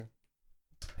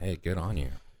Hey, good on you.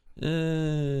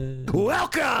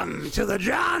 Welcome to the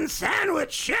John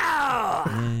Sandwich Show.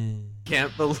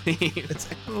 Can't believe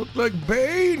I don't look like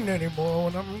Bane anymore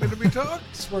when I'm going to be talking.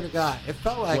 Swear to God, it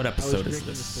felt like What episode I was is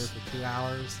drinking this? beer for 2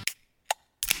 hours.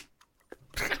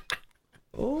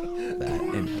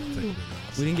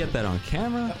 We didn't get that on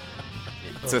camera.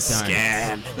 It's a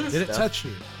scam. Did it touch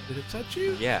you? Did it touch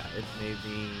you? Yeah, it made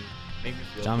me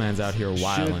feel. John Man's out here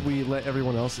wilding. Should we let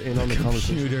everyone else in on the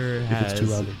conversation? Computer If has it's too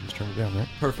loud, just turn it down, right?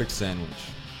 perfect sandwich.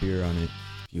 Beer on it.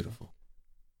 Beautiful.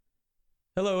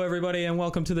 Hello, everybody, and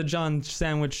welcome to the John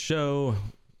Sandwich Show.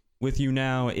 With you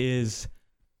now is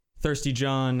Thirsty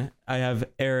John. I have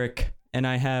Eric, and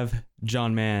I have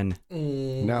John Man.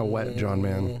 Now wet, John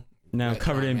Man. Now Wet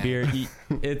covered John in Man.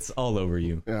 beer. It's all over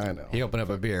you. Yeah, I know. He opened up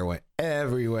a beer, went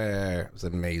everywhere. It was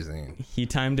amazing. He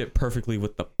timed it perfectly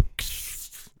with the.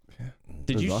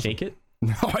 Did was you awesome. shake it?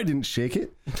 No, I didn't shake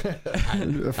it.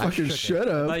 Fucking shook shut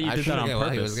I up. thought you I did should that have on got while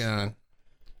he purpose. was gone.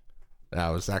 That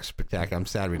was actually spectacular. I'm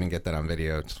sad we didn't get that on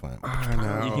video. It just went. I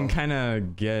know. You can kind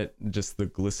of get just the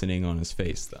glistening on his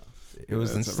face, though. It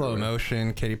was in That's slow everywhere.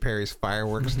 motion. Katy Perry's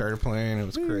fireworks started playing. It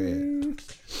was great.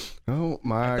 Oh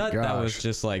my I thought gosh. that was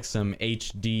just like some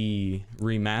HD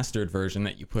remastered version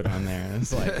that you put on there.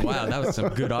 It's like, wow, that was some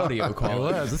good audio It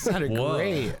quality. was. It sounded Whoa.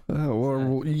 great. Oh, well,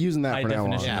 we're using that High for now on.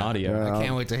 definition audio. Yeah. I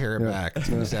can't wait to hear it yeah. back. It's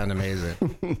gonna sound amazing.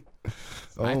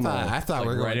 I thought we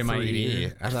were right going in my 3D.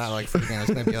 ear. I thought like freaking, it was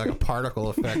gonna be like a particle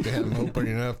effect to him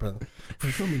opening up and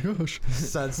Oh my gosh.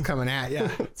 sun's coming at you.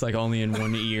 It's like only in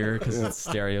one ear because it's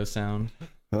stereo sound.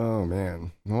 Oh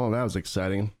man. Well, that was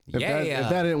exciting. If Yeah.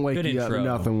 that didn't wake Good you up, intro.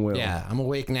 nothing will. Yeah, I'm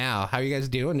awake now. How are you guys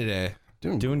doing today?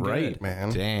 Doing great, good.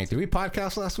 man. Dang, did we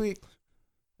podcast last week?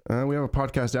 We have a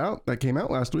podcast out that came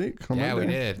out last week. on Yeah, we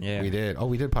Monday. did. Yeah. We did. Oh,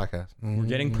 we did podcast. We're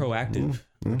getting proactive.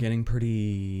 We're Mm. getting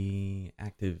pretty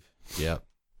active. Yep.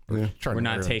 Yeah. Trying We're to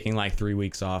not learn. taking like 3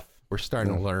 weeks off. We're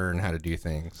starting to learn how to do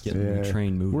things. Getting the Yeah.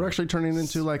 train moving. We're actually turning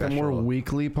into like a more Special.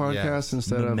 weekly podcast Yes.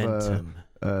 instead Momentum.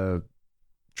 of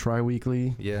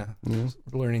tri-weekly. Yeah. Yeah.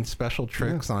 Learning special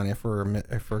tricks on if we're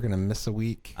gonna miss a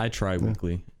week. I try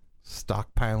weekly.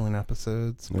 Stockpiling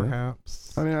episodes, Yeah.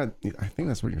 perhaps. I mean, I think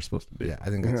that's what you're supposed to do. Yeah, I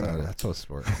think that's how that's supposed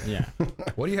to work. Yeah.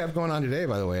 What do you have going on today,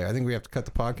 by the way? I think we have to cut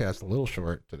the podcast a little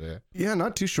short today. Yeah,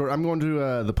 not too short. I'm going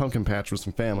to the pumpkin patch with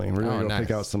some family. We're going to go nice.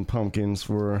 pick out some pumpkins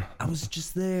for I was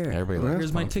just there. Everybody loves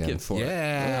Here's my pumpkins. ticket for it.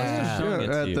 Yeah. Showing it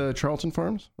to at you. the Charlton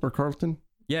Farms or Carlton.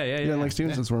 Yeah, Yeah, like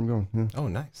Stevens. That's where I'm going. Yeah. Oh,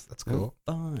 nice. That's cool.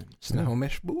 Fun.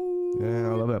 Snohomish. Woo. Yeah,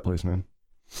 I love that place, man.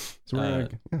 So we're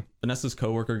gonna, Vanessa's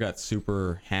coworker got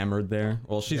super hammered there.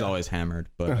 Well, she's always hammered,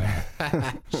 but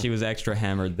she was extra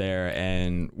hammered there.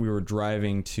 And we were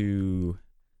driving to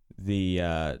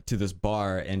the to this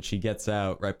bar, and she gets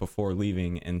out right before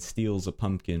leaving and steals a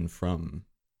pumpkin from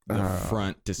the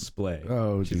front display.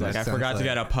 Oh, She's geez. like, I That forgot sounds to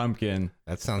like- get a pumpkin.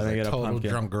 That sounds I like get a total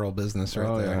pumpkin. drunk girl business right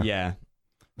Oh, there. Yeah.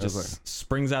 was Just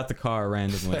springs out the car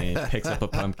randomly, picks up a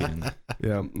pumpkin.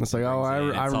 yeah. It's like, oh, I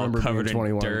It's all remember being covered in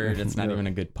 21. dirt. It's not Yeah. even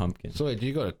a good pumpkin. So wait, do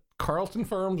you go to Carlton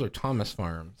Farms or Thomas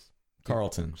Farms?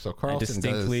 Carlton. So Carlton I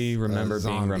distinctly does remember a being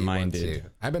zombie one, reminded. too.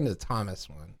 I've been to the Thomas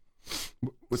one.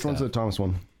 Which one's the Thomas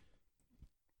one?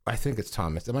 I think it's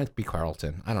Thomas. It might be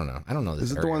Carlton. I don't know. I don't know this.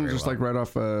 Is it the area one very just well. like right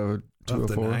off Off the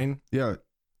 204? 9? Yeah.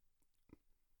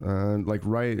 Like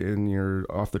right in your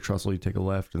off the trestle, you take a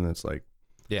left, and it's like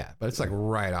Yeah, but it's like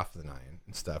right off the 9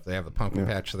 and stuff. They have the pumpkin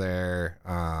Yeah. patch there.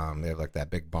 They have like that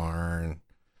big barn.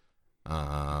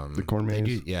 The corn They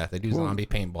maze. do, they do Well, zombie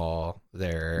paintball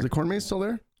there. is the corn maze still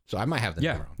there? So I might have the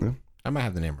Yeah. name wrong. Yeah. I might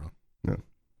have the name wrong.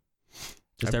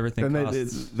 Just everything And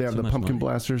costs they have so the much pumpkin money.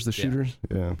 blasters, the Yeah. shooters.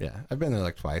 Yeah. Yeah, I've been there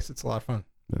like twice. It's a lot of fun.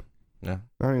 I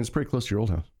mean, it's pretty close to your old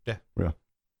house.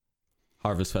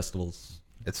 Harvest festivals.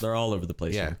 It's They're all over the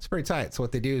place. yeah, here. it's pretty tight. So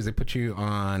what they do is they put you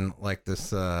on like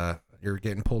this. You're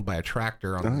getting pulled by a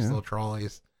tractor on Oh, these yeah. little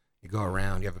trolleys. You go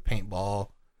around. You have a paintball,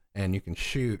 and you can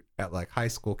shoot at like high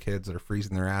school kids that are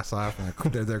freezing their ass off, and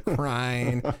they're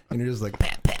crying, and you're just like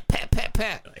pat pat pat pat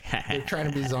pat. They're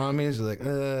trying to be zombies. You're like,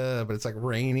 but it's like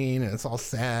raining and it's all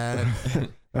sad.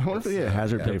 I wonder if they get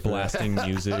hazard They're pay for that. blasting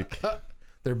music.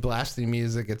 They're blasting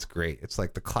music. It's great. It's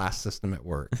like the class system at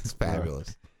work. It's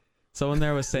fabulous. Someone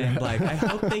there was saying like, I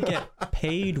hope they get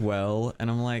paid well, and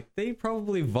I'm like, they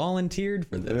probably volunteered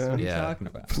for this. What are you Yeah. talking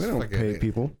about? They don't Like pay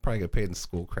people. Probably get paid in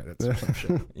school credits or some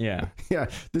shit. Yeah. Yeah,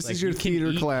 this Like, is your you can theater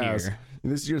eat class. here.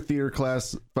 This is your theater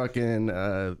class fucking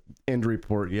end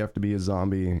report. You have to be a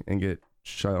zombie and get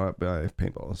shot up by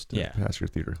paintballs to Yeah. pass your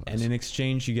theater class. And in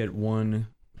exchange, you get one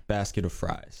basket of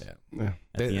fries Yeah.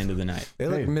 at the end of the night. They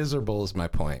look Hey. miserable is my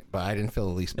point, but I didn't feel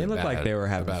the least They bit look bad like they were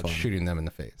having about fun. shooting them in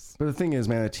the face. But the thing is,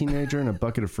 man, a teenager and a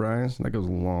bucket of fries, that goes a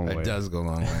long way. It does go a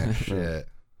long way. Shit.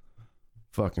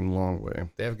 Fucking long way.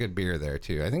 They have good beer there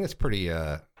too. I think it's pretty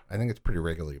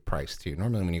regularly priced too.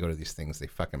 Normally when you go to these things, they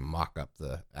fucking mock up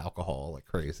the alcohol like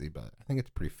crazy, but I think it's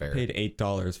pretty fair. Paid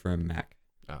 $8 for a Mac.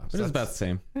 Oh, But it's about the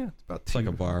same. yeah, it's about It's like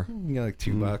a bar. You get like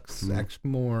 $2, actually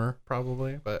more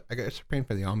probably, but I guess you're paying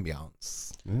for the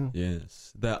ambiance. Yeah.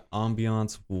 Yes. The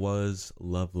ambiance was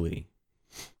lovely.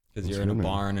 Because That's you're in a good, man.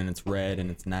 barn and it's red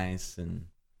and it's nice and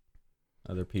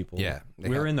other people. Yeah,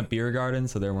 We were in the beer garden,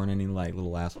 so there weren't any like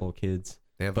little asshole kids.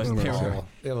 They have, but those they tall, were-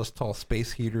 they have those tall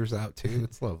space heaters out too.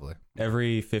 It's lovely.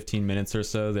 Every 15 minutes or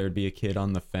so, there'd be a kid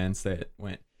on the fence that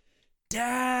went,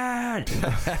 Dad!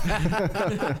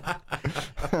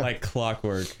 Like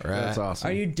clockwork. That's awesome.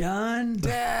 Are you done?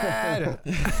 Dad?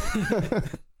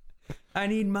 I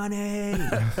need money.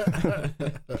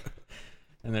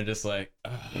 And they're just like,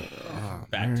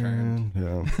 back turned.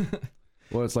 Yeah.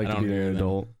 Well, it's like I to don't be hear an them.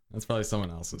 adult. That's probably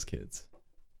someone else's kids.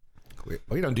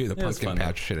 We don't do the It was pumpkin fun,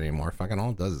 patch shit anymore. Fucking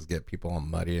all it does is get people all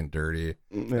muddy and dirty.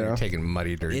 Yeah. They're taking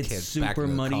muddy, dirty It's kids back super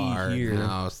into the muddy car and here. the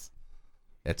house.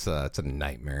 It's a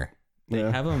nightmare. They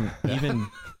Yeah. have them even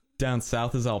down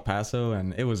south as El Paso,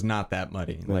 and it was not that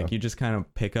muddy. Yeah. Like you just kind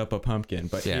of pick up a pumpkin,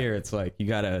 but Yeah. here it's like you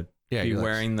gotta Yeah, be you're like-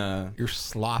 wearing the You're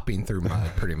slopping through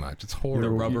mud pretty much. It's horrible.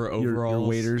 rubber Your overalls.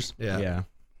 waiters. yeah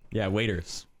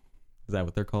waiters. Is that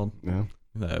what they're called? Yeah.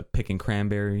 The picking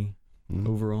cranberry Mhm.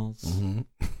 overalls.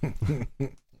 Mm-hmm.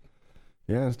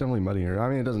 Yeah, it's definitely muddy here. I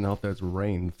mean, it doesn't help that it's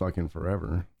rained fucking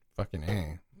forever. Fucking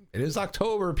A. It is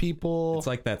October, people. It's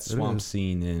like that swamp is.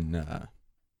 scene in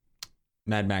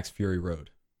Mad Max Fury Road.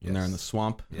 When they're in the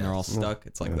swamp and they're all Yes. stuck.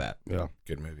 It's like Yeah. that. Yeah.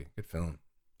 good movie, good film.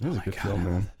 It was a good film,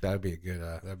 man. That'd be a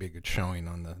good showing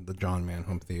on the John Man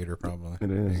Home Theater probably. It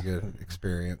Be is. a good It's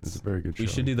experience. a very good show. We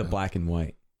should do the black and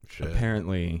white. Should.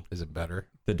 Apparently, Is it better?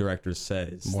 the director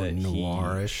says More that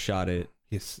noirish. he shot it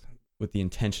Yes. with the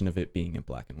intention of it being in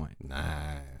black and white.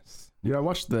 Nice. Yeah, I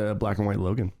watched the black and white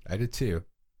Logan. I did too.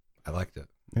 I liked it.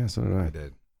 Yeah, so did I I.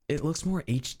 did. It looks more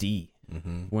HD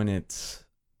Mm-hmm. when it's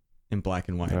in black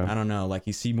and white. Yeah. I don't know, like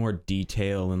you see more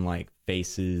detail in like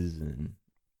faces and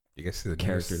You guys see the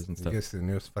Characters newest, and stuff. You guys see the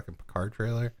newest fucking Picard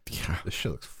trailer? Yeah. This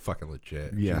shit looks fucking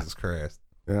legit. Yeah. Jesus Christ.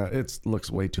 Yeah, it looks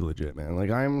way too legit, man.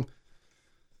 Like, I'm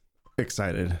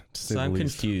excited, to say so the I'm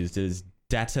least. confused. Is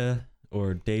Data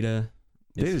or Data?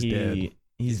 Data's dead.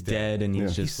 He's dead, and he's Yeah.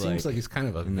 He just seems like he's kind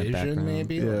of a in the vision, background.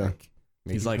 maybe. Yeah. Like,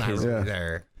 maybe He's like not his- really Yeah.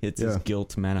 there. it's his Yeah.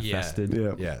 guilt manifested.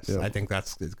 Yeah. Yes, Yeah. I think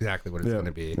that's exactly what it's Yeah. going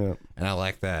to be, Yeah. and I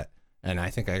like that. And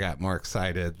I think I got more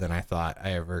excited than I thought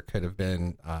I ever could have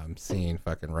been seeing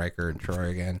fucking Riker and Troy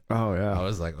again. Oh, yeah. I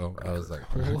was like, I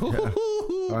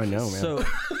know, man. So,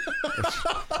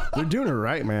 They're doing it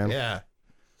right, man. yeah,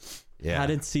 yeah. how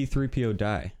did C-3PO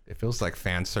die? It feels like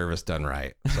fan service done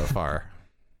right so far.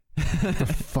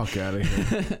 Fuck out of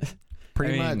here.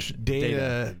 Pretty I mean, much,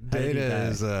 Data How did he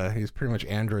is die? he's pretty much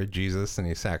android Jesus, and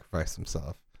he sacrificed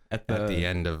himself At at the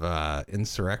end of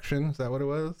Insurrection. Is that what it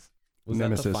was? Was that the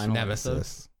Nemesis. final episode?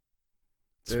 Nemesis.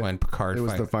 It's It- when Picard It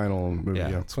was fight- the final movie. yeah,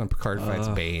 Yeah. it's when Picard fights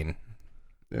Bane.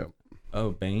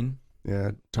 Oh, Bane.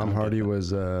 Yeah. Tom I don't Hardy get that.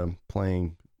 was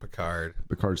playing Picard,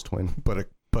 Picard's twin. but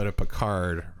a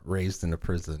Picard raised in a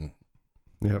prison.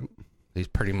 Yep. He's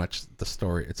pretty much the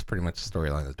story. It's pretty much the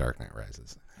storyline of Dark Knight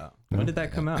Rises. Oh. When did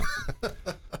that come out?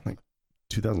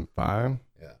 2005?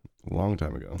 Yeah. A long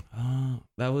time ago.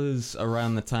 That was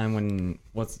around the time when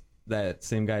what's that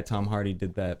same guy Tom Hardy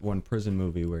did that one prison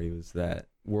movie where he was that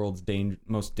world's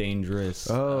most dangerous.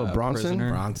 Oh, Bronson? prisoner.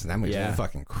 Bronson, that movie's Yeah.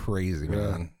 fucking crazy, Yeah.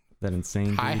 man. That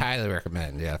insane. I dude. highly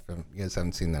recommend. Yeah, if you guys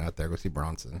haven't seen that out there, go see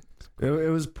Bronson. It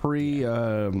was pre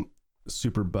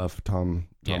super buff Tom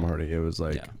Yeah. Hardy. It was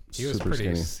like Yeah. He was super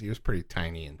pretty. skinny. He was pretty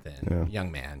tiny and thin. Yeah.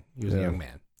 Young man. He was a Yeah. young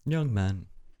man. Young man.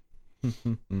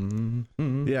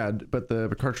 Yeah, but the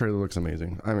Picard trailer looks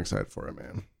amazing. I'm excited for it,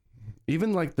 man.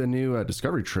 Even like the new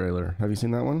Discovery trailer. Have you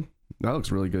seen that one? That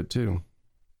looks really good too.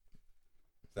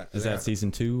 Is that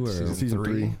season 2 or Season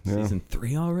three. Yeah. season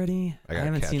 3 already? I I gotta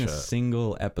haven't seen a catch up.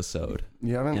 single episode.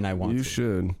 You haven't? And I want You to.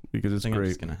 should because I it's think I'm great.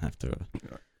 just gonna have to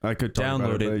I could talk download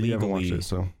about it but you haven't watched legally. it,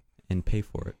 so and pay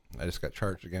for it. I just got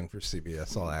charged again for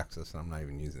CBS All Access, and I'm not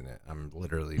even using it. I'm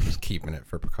literally just keeping it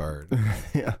for Picard.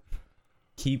 yeah.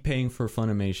 Keep paying for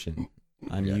Funimation.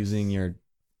 I'm Yes. using your.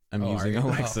 I'm Oh, using are you?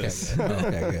 Alexis.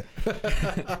 Okay,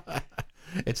 good.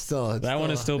 It's still That one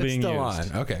is still it's being still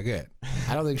used. on. Okay, good.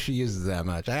 I don't think she uses that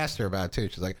much. I asked her about it too.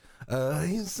 She's like,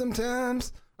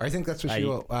 sometimes. Or I think that's what she.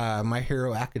 My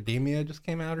Hero Academia just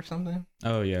came out or something.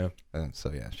 Oh yeah. And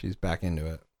so yeah, she's back into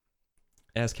it.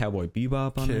 It has Cowboy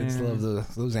Bebop on Kids there.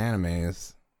 love those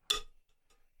animes.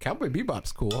 Cowboy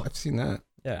Bebop's cool. I've seen that.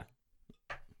 Yeah.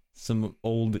 Some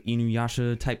old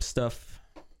Inuyasha type stuff.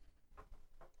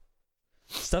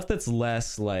 Stuff that's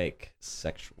less like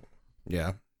sexual.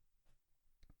 Yeah.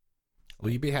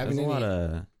 Will you be having There's a any? lot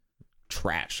of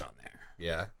trash on there,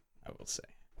 Yeah. I will say.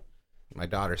 My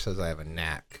daughter says I have a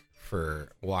knack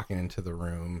for walking into the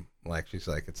room. Like she's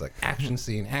like, it's like action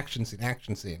scene, action scene,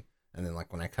 action scene. And then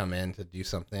like when I come in to do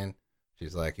something,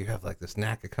 she's like, you have like this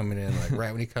knack of coming in, like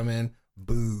right when you come in,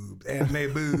 boobs,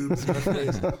 anime boobs. In my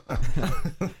face.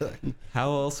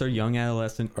 How else are young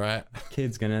adolescent Right.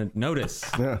 kids gonna notice?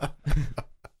 Yeah.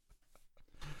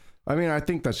 I mean, I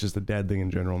think that's just a dad thing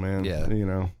in general, man. Yeah. You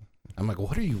know. I'm like,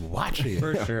 what are you watching?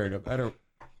 For sure. No matter.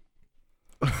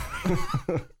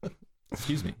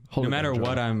 Excuse me. Hold No it matter down,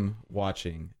 what John. I'm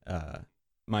watching,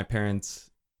 my parents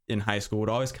in high school would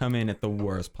always come in at the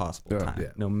worst possible Yeah. time.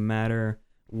 Yeah. No matter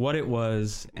what it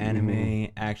was, anime,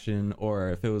 action, or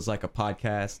if it was like a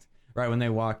podcast. Right when they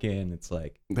walk in, it's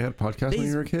like, They had podcasts when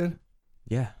you were a kid?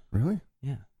 yeah, Really?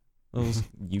 yeah. Those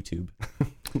YouTube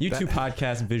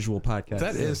podcast, visual podcast.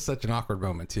 That is such an awkward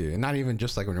moment too, and not even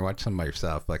just like when you're watching something by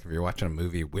yourself. Like if you're watching a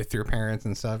movie with your parents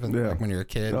and stuff, and Yeah. like when you're a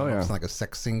kid, Oh, all of a yeah. sudden, like a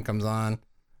sex scene comes on,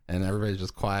 and everybody's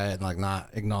just quiet and like not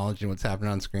acknowledging what's happening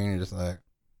on screen. You're just like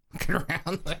looking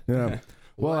around, like Yeah.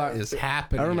 Well, what is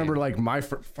happening? I remember like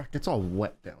fuck, it's all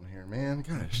wet down here, man.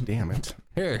 Gosh damn it.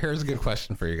 Here's a good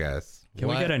question for you guys. Can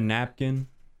we get a napkin?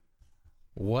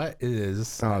 What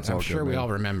is? Oh, it's I'm all sure good, we man. all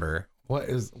remember. What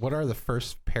are the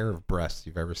first pair of breasts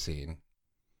you've ever seen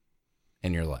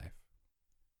in your life?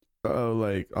 Oh,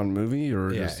 like on movie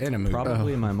or Yeah, just in a movie.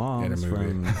 Probably my mom's in a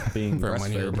movie. from being From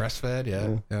when you were breastfed.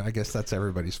 breastfed, yeah. I guess that's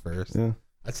everybody's first. Yeah.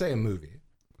 I'd say a movie.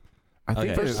 I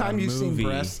think Okay. First time A you've seen movie.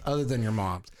 breasts other than your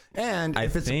mom's. And I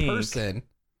if it's a think person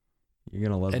You're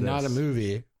gonna love and this. not a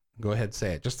movie, go ahead,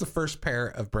 say it. Just the first pair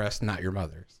of breasts, not your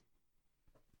mother's.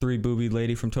 Three boobied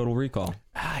lady from Total Recall.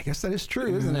 I guess that is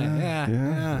true, isn't it?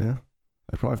 Yeah.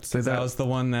 I probably have to say That that. was the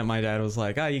one that my dad was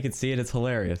like, you can see it. It's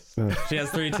hilarious. Yeah. She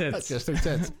has three tits. Just their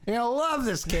tits. You're gonna love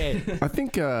this kid. I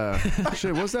think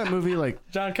shit, what's that movie like?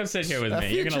 John, come sit here with The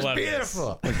me. You're gonna future's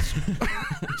love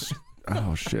beautiful.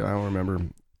 Oh shit, I don't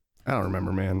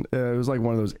remember, man. It was like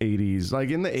one of those 80s. Like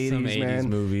in the 80s, Some 80s man.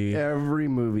 movie. Every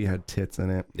movie had tits in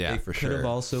it. Yeah, It for could have sure.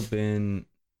 also been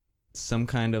some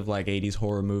kind of like 80s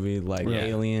horror movie, like Yeah.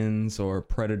 Aliens or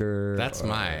Predator. That's or-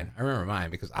 mine. I remember mine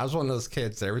because I was one of those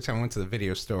kids that every time I went to the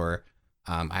video store,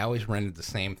 I always rented the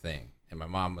same thing. And my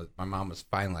mom was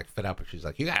finally like fed up, and she's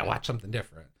like, "You gotta watch something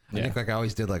different." I think like I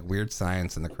always did like Weird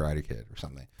Science and the Karate Kid or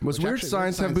something. Was Which Weird actually,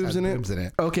 Science have boobs in it? Boobs in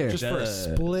it. Okay. Just for a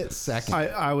split second.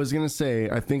 I was gonna say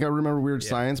I think I remember Weird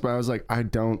Science, but I was like, I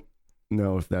don't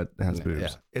know if that has boobs. Yeah,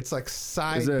 it's like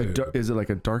side. Is it boob. is it like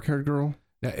a dark haired girl?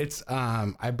 No, it's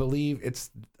I believe it's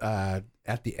at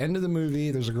the end of the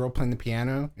movie. There's a girl playing the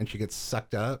piano, and she gets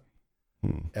sucked up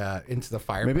into the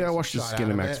fire. Maybe I watched the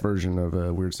Skinamax version of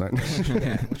Weird Science.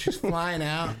 Yeah, when she's flying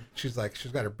out. She's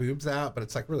got her boobs out, but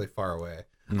it's like really far away.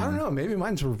 I don't know. Maybe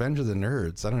mine's Revenge of the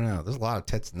Nerds. I don't know. There's a lot of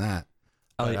tits in that.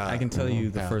 But, I can tell you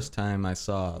the yeah. first time I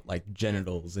saw like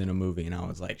genitals in a movie and I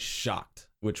was like shocked,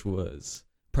 which was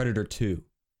Predator 2.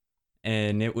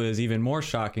 And it was even more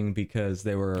shocking because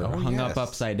they were hung up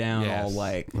upside down, all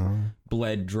like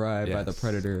bled dry by the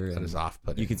Predator. That And is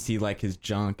off-putting. you could see like his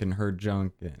junk and her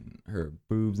junk and her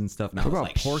boobs and stuff. And I What was about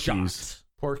like Porky's? shocked.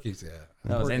 Porky's, yeah.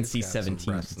 That was Porky's got some NC-17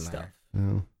 breasts in stuff. there.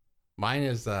 Yeah. Mine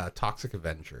is Toxic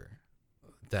Avenger.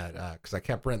 That because I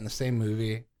kept renting the same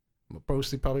movie,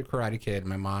 mostly probably Karate Kid.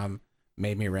 My mom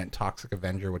made me rent Toxic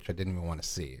Avenger, which I didn't even want to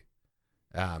see.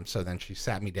 So then she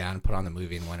sat me down and put on the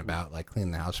movie and went about like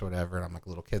cleaning the house or whatever. And I'm like a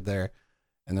little kid there,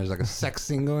 and there's like a sex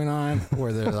scene going on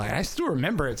where they're like, I still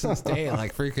remember it to this day,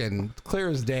 like freaking clear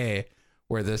as day,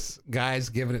 where this guy's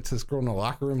giving it to this girl in the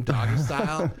locker room, doggy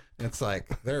style. And it's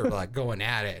like they're like going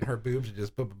at it, and her boobs are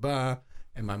just ba.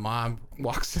 And my mom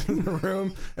walks into the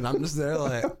room, and I'm just there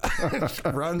like, she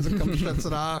runs and comes, shuts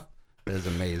it off. It is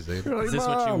amazing. You're like, Is this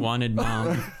what you "Mom." wanted,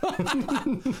 Mom?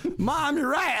 Mom, you're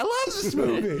right. I love this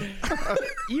movie.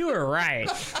 You were right.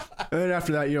 And then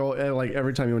after that, like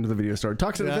every time you went to the video store,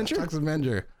 Toxic Adventure. Toxic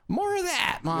Avenger. More of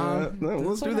that, Mom. No,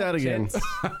 let's do that again.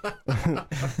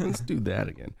 Let's do that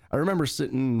again. I remember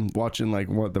sitting watching like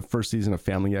the first season of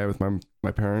Family Guy with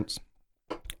my parents,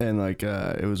 and like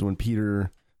it was when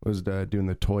Peter was doing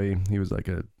the toy. He was like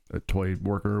a toy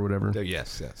worker or whatever.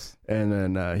 Yes. And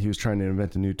then he was trying to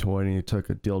invent a new toy, and he took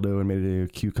a dildo and made it a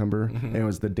cucumber, and it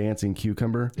was the dancing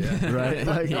cucumber, right?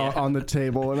 Like on the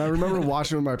table. And I remember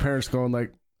watching with my parents, going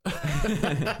like,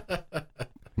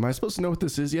 "Am I supposed to know what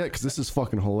this is yet? Because this is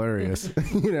fucking hilarious,"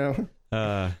 you know?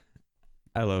 I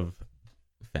love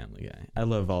Family Guy. I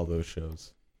love all those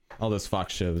shows, all those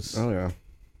Fox shows. Oh yeah,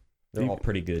 They're all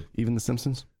pretty good. even The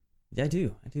Simpsons. Yeah, I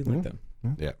do like them.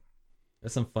 Yeah.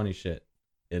 There's some funny shit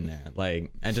in there.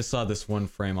 Like, I just saw this one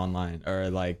frame online, or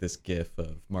like this GIF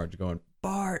of Marge going,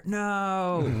 "Bart,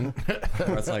 no!"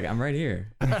 Or it's like, I'm right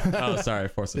here. Oh, sorry,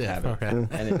 force of habit. Okay.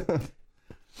 And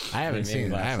I haven't It made me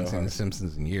seen laugh so The hard.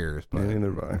 Simpsons in years, but Yeah,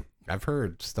 neither have I. I've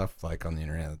heard stuff like on the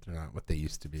internet that they're not what they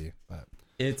used to be. But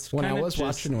it's when I kinda was just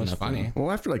watching, it was nothing. funny.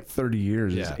 Well, after like 30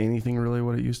 years, is Yeah. anything really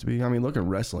what it used to be? I mean, look at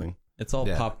wrestling. It's all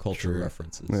Yeah, pop culture true.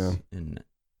 references Yeah. in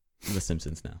The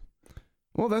Simpsons now.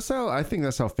 Well, I think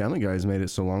that's how Family Guy's made it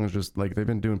so long. It's just like they've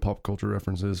been doing pop culture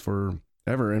references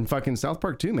forever. And fucking South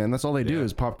Park too, man. That's all they do Yeah.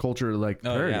 is pop culture like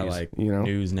Oh, parodies. yeah, like you know,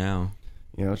 news now.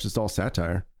 it's just all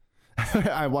satire.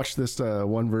 I watched this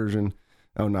one version,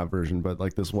 not version, but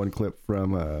like this one clip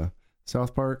from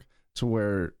South Park to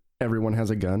where everyone has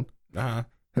a gun. Uh-huh.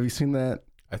 Have you seen that?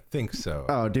 I think so.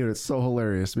 Oh, dude, it's so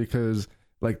hilarious because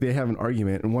like they have an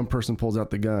argument and one person pulls out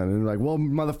the gun and they're like, "Well,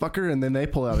 motherfucker," and then they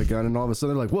pull out a gun and all of a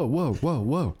sudden they're like, "Whoa, whoa, whoa,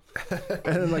 whoa," and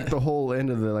then like the whole end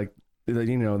of the like, they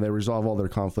resolve all their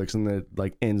conflicts and it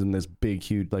like ends in this big,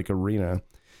 huge like arena,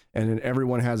 and then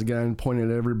everyone has a gun pointing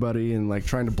at everybody and like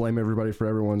trying to blame everybody for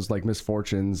everyone's like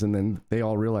misfortunes, and then they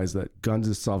all realize that guns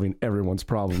is solving everyone's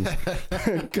problems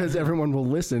because everyone will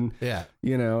listen. Yeah.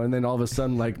 And then all of a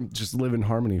sudden, like, just live in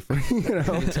harmony for,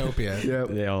 Utopia. Yeah.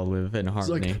 They all live in It's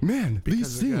harmony. like, man,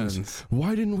 Because these of things, guns.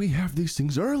 why didn't we have these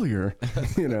things earlier?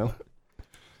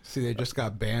 See, they just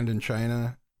got banned in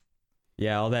China.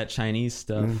 Yeah, all that Chinese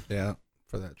stuff. Yeah,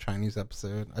 for that Chinese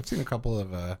episode. I've seen a couple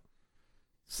of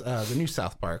the new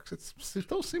South Parks. It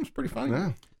still seems pretty funny.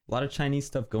 Yeah. A lot of Chinese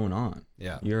stuff going on.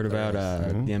 Yeah. You heard about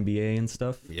the NBA and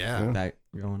stuff? Yeah. That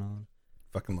going on.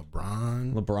 Fucking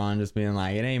LeBron. LeBron just being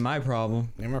like, it ain't my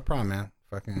problem. Ain't my problem, man.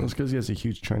 Fucking. Well, it's because he has a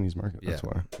huge Chinese market. That's Yeah.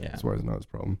 why. Yeah. That's why it's not his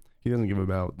problem. He doesn't give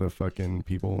about the fucking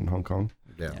people in Hong Kong.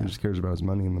 Yeah. He just cares about his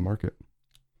money in the market.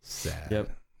 Sad. Yep.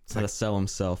 How to sell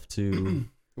himself to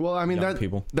Well, I mean, young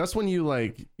people. that's when you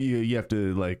like you have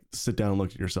to like sit down and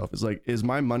look at yourself. It's like, is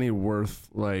my money worth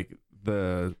like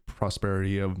the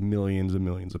prosperity of millions and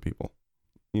millions of people?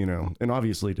 And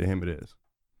obviously to him it is.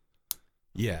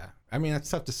 Yeah. I mean, that's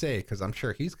tough to say because I'm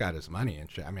sure he's got his money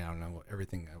and shit. I mean, I don't know what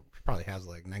everything. He probably has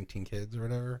like 19 kids or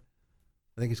whatever.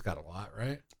 I think he's got a lot,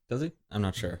 right? Does he? I'm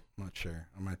not sure. I'm not sure.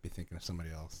 I might be thinking of somebody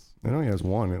else. I know he has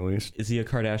one at least. Is he a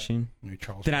Kardashian? Maybe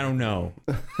Charles. Then I don't know.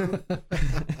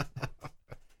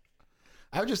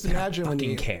 I would just imagine when fucking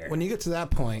you care. when you get to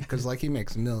that point, because like he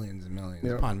makes millions and millions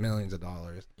Yeah. upon millions of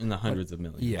dollars. In the hundreds of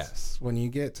millions. Yes, when you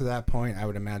get to that point, I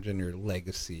would imagine your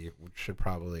legacy should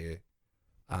probably.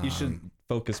 You should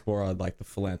focus more on like the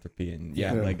philanthropy and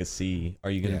Yeah. legacy. Are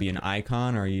you going to Yeah. be an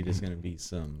icon or are you just going to be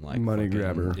some like Money fucking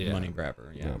grabber. Yeah. Money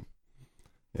grabber. Yeah.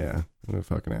 Yeah. What a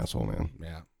fucking asshole, man.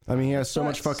 Yeah. I mean, he has so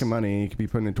much Sucks. fucking money. He could be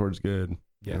putting it towards good.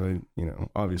 Yeah. But,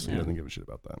 obviously he Yeah. doesn't give a shit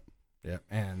about that. Yeah,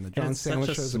 and the John it's such a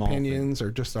Sandwich's small opinions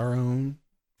are just our own.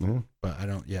 Yeah. But I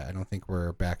don't think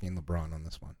we're backing LeBron on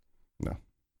this one.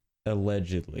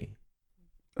 Allegedly.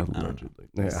 Allegedly.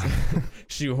 Yeah.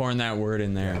 Shoehorn that word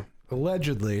in there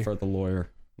Allegedly. for the lawyer.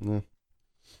 Yeah.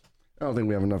 I don't think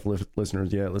we have enough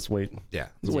listeners yet. Let's wait. Yeah.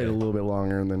 Let's wait a little bit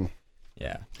longer and then.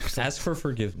 Yeah. Ask for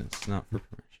forgiveness, not for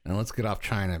permission. And let's get off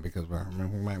China because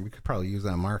we could probably use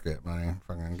that market money.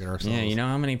 Fucking get ourselves. Yeah, you know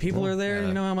how many people are there? Yeah.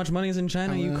 You know how much money's in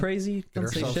China? You crazy? Get Don't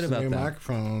say ourselves shit some about new that.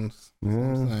 microphones. Yeah. That's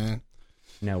what I'm saying.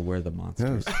 Now we're the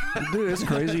monsters. Yes. Dude, it's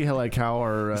crazy how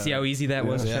our See how easy that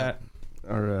was, Yeah. chat?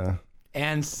 our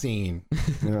And scene.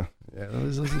 yeah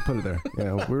let's put it there.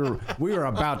 Yeah, we were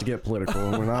about to get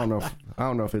political, and I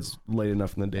don't know if it's late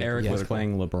enough in the day. for Eric was political.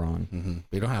 playing LeBron. Mm-hmm.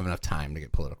 We don't have enough time to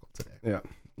get political today. Yeah,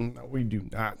 no, we do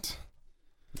not.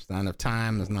 There's not enough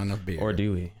time. There's not enough beer. Or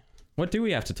do we? What do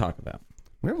we have to talk about?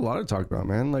 We have a lot to talk about,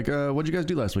 man. Like, what'd you guys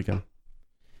do last weekend?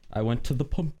 I went to the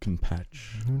pumpkin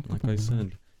patch, like I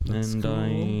said. That's and cool.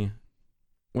 I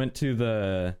went to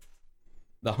the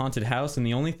haunted house, and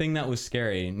the only thing that was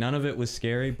scary, none of it was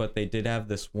scary, but they did have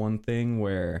this one thing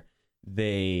where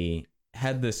they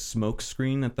had this smoke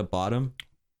screen at the bottom,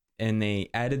 and they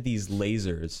added these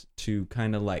lasers to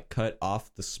kind of like cut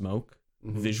off the smoke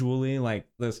visually. Like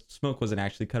the smoke wasn't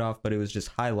actually cut off, but it was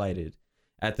just highlighted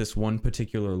at this one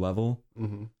particular level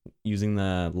using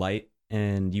the light,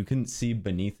 and you couldn't see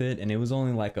beneath it, and it was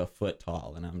only like a foot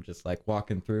tall, and I'm just like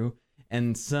walking through,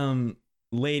 and some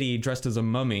lady dressed as a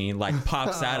mummy like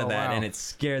pops out of that, wow. and it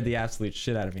scared the absolute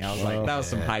shit out of me. I was like, that was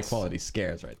some Shit. high quality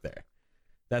scares right there.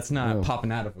 That's not Yeah.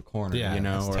 popping out of a corner, Yeah, or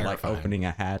that's like terrifying. opening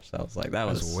a hatch. I was like, that That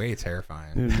was was way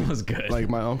terrifying. Dude, that was good. like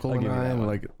my uncle I'll and give you I, that one.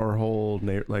 like our whole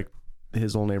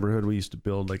his whole neighborhood, we used to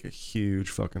build like a huge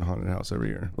fucking haunted house every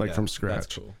year, like from scratch.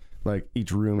 That's cool. Like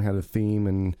each room had a theme,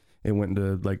 and it went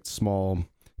into like small,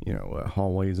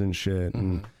 hallways and shit.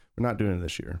 And we're not doing it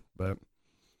this year, but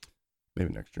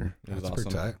maybe next year. It was That's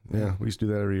pretty awesome. tight. Yeah, we used to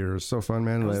do that every year. It was so fun,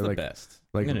 man. That was the like best.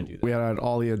 Like I'm gonna do that. we had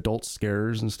all the adult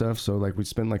scares and stuff, so like we'd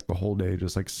spend like the whole day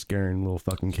just like scaring little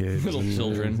fucking kids, Little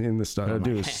children. in the stuff. Dude,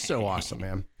 it was so awesome,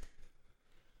 man.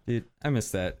 Dude, I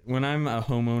miss that. When I'm a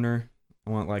homeowner, I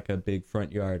want like a big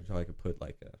front yard so I could put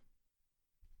like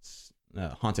a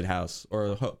haunted house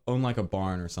or own like a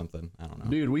barn or something. I don't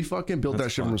know. Dude, we fucking built That's that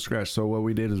shit fun. from scratch. So what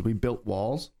we did is we built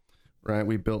walls, right?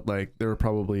 We built like, they were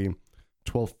probably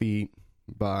 12 feet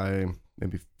by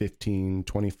maybe 15,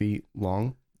 20 feet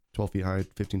long, 12 feet high,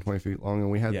 15, 20 feet long.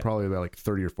 And we had probably about like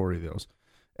 30 or 40 of those.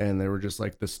 And they were just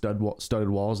like the studded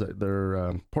walls that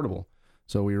they're portable.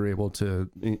 So we were able to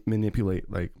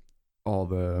manipulate like all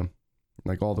the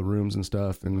rooms and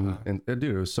stuff. And dude,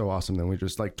 it was so awesome. Then we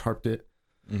just like tarped it.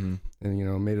 Mm-hmm.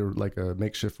 And made it like a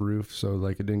makeshift roof so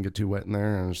like it didn't get too wet in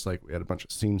there, and just like we had a bunch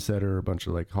of scene setter, a bunch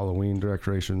of like Halloween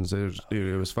decorations. It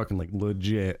was fucking like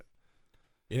legit.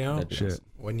 Shit.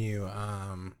 When you're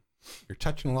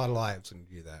touching a lot of lives when you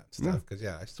do that stuff, because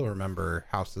I still remember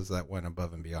houses that went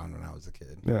above and beyond when I was a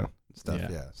kid. Yeah, stuff.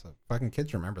 Yeah, so fucking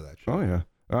kids remember that shit. Oh yeah.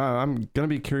 I'm gonna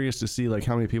be curious to see like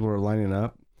how many people are lining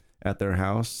up at their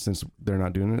house since they're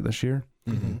not doing it this year.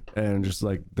 Mm-hmm. And just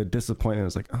like the disappointment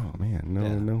is like, oh man,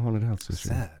 no haunted house this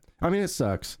year. Sad. I mean, it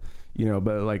sucks,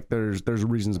 but like there's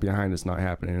reasons behind it's not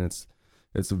happening.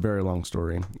 It's a very long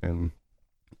story and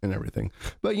everything.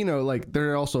 But like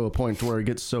there's also a point to where it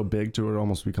gets so big to where it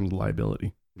almost becomes a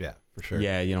liability. Yeah, for sure.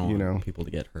 Yeah, you don't want people to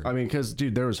get hurt. I mean, because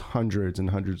dude, there was hundreds and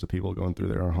hundreds of people going through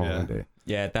there on Halloween Day.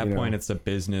 Yeah, at that point, it's a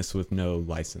business with no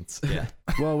license. Yeah.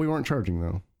 Well, we weren't charging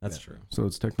though. That's true. So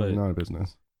it's technically not a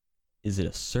business. Is it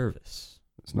a service?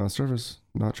 It's not a service.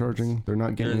 Not charging. They're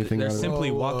not getting anything they're out of it.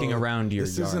 simply walking around your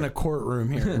This yard. isn't a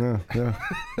courtroom here.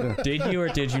 Yeah. Did you or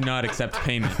did you not accept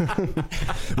payment?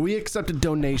 We accepted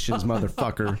donations,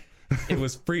 motherfucker. It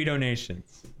was free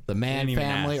donations. The Mann Didn't even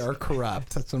family ask. are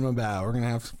corrupt. That's what I'm about. We're gonna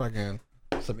have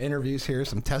some interviews here,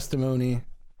 some testimony.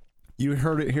 You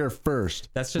heard it here first.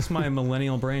 That's just my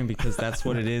millennial brain, because that's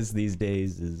what it is these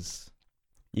days. Is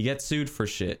you get sued for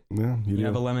shit. Yeah, You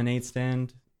have a lemonade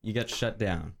stand, you get shut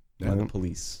down by the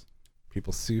police.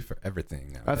 People sue for everything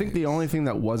nowadays. I think the only thing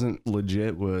that wasn't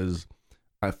legit was,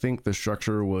 I think the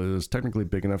structure was technically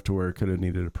big enough to where it could have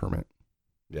needed a permit.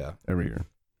 Yeah. Every year.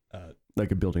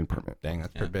 Like a building permit. Dang,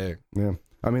 that's pretty big. Yeah.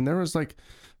 I mean, there was like...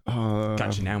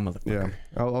 Got you now, motherfucker.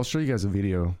 Yeah. I'll show you guys a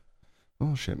video.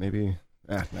 Oh, shit. Maybe...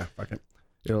 fuck it.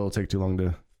 It'll take too long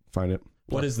to find it.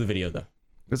 What is the video, though?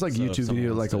 It's like So if YouTube someone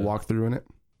video, wants like a to- walkthrough in it.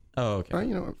 Oh, okay.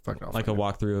 You know what? Fuck it. I'll Like a find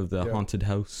walkthrough of the Yeah. haunted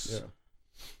house. it.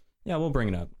 Yeah, we'll bring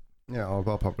it up. Yeah, I'll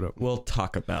pop it up. We'll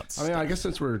talk about I stuff. mean, I guess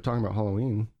since we're talking about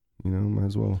Halloween, might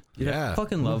as well. Dude, I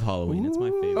fucking love Halloween. It's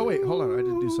my favorite. Oh, wait, hold on. I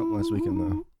did do something last weekend,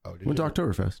 though. Oh, did Went to you?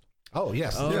 Oktoberfest. Oh,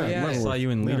 yes. Oh, Yeah, yeah, I Leavenworth. saw you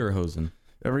in Yeah. Lederhosen.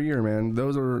 Every year, man.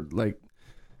 Those are like...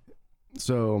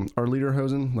 So, our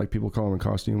Lederhosen, like people call them a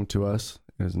costume, to us,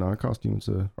 it is not a costume. It's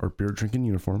our beer drinking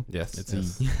uniform. Yes. It's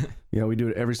yes. Yeah, we do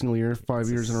it every single year, 5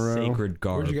 years in a row. Sacred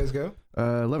garb. Where'd you guys go?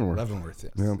 Leavenworth. Leavenworth,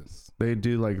 yes. Yeah. yes. They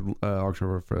do like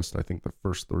Oktoberfest, I think the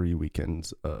first 3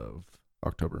 weekends of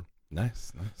October.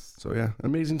 Nice, nice. So yeah,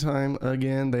 amazing time.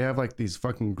 Again, they have like these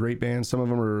fucking great bands. Some of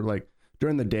them are like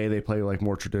during the day they play like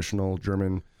more traditional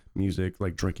German music,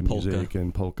 like drinking Polka. music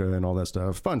and polka and all that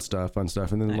stuff. Fun stuff. And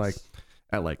then Nice. like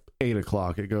at like 8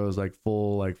 o'clock it goes like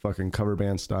full like fucking cover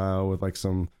band style with like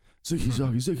some zicky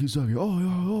zaki,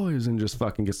 oh, and just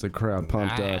fucking gets the crowd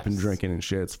pumped up and Nice. drinking and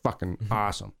shit. It's fucking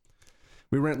awesome.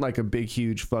 We rent like a big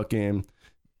huge fucking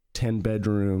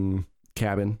 10-bedroom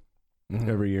cabin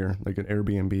every year, like an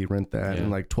Airbnb, rent that. Yeah.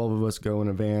 And like 12 of us go in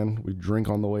a van. We drink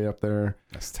on the way up there.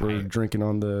 That's We're tight. drinking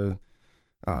on the,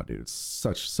 dude, it's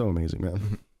so amazing,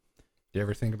 man. You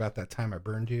ever think about that time I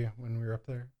burned you when we were up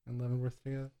there in Leavenworth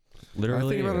together?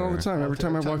 Literally. I think about it all the time. Every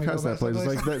time I walk Every time past we that go place, past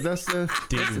it's that like that's the,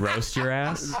 Did you roast your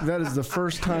ass? that is the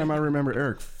first time I remember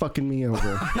Eric fucking me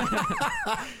over.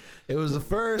 It was the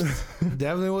first.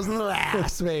 Definitely wasn't the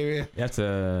last, baby. You have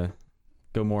to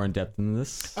go more in depth than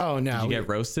this. Oh, no. Did you get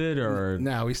roasted or?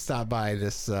 No, we stopped by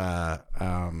this, was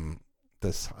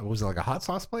it like a hot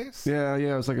sauce place? Yeah,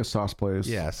 it was like a sauce place.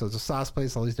 Yeah, so it's a sauce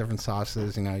place, all these different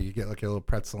sauces. You get like a little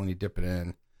pretzel and you dip it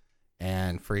in.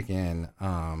 And freaking,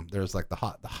 there's like the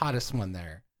hottest one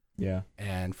there. Yeah.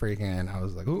 And freaking, I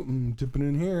was like, oh, dip it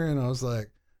in here. And I was like,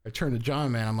 I turned to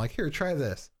John, man. I'm like, here, try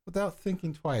this. Without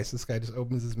thinking twice, this guy just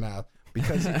opens his mouth,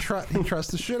 because he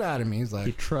trusts the shit out of me. He's He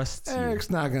like, trusts you. Eric's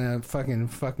not gonna fucking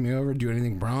fuck me over, do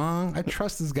anything wrong. I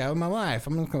trust this guy with my life.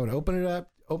 I'm gonna go and open it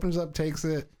up. Opens up, takes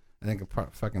it. I think it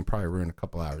probably ruined a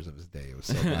couple hours of his day. It was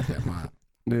so goddamn hot.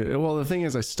 Dude, well, the thing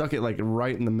is, I stuck it like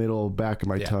right in the middle back of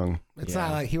my tongue. It's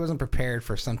not like he wasn't prepared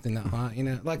for something that hot, you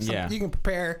know. Like you can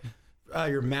prepare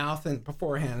your mouth and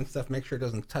beforehand and stuff. Make sure it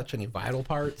doesn't touch any vital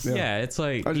parts. Yeah, it's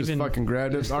like I just fucking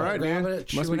grabbed it. All right, man.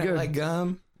 Must be good. Like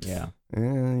gum. Yeah.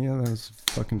 Yeah, that was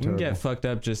fucking You can terrible. get fucked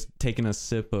up just taking a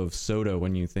sip of soda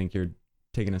when you think you're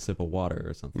taking a sip of water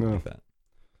or something like that.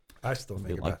 I still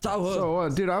think Like, about that. So,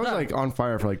 dude, I was like on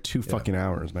fire for like 2 fucking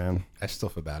hours, man. I still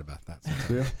feel bad about that.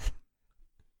 Yeah.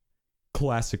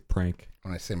 Classic prank.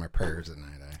 When I say my prayers at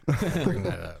night, I bring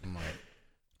that up. I'm like,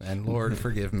 and Lord,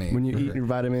 forgive me. When you eat your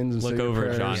vitamins and Look say your over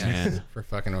prayers. John Man. for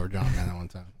fucking over John Man that one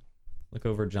time. Look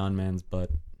over John Man's butt.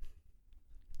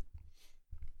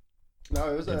 No,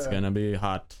 it was It's gonna be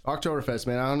hot. Oktoberfest,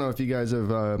 man. I don't know if you guys have,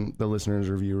 the listeners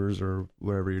or viewers or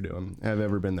whatever you're doing, have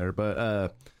ever been there,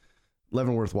 but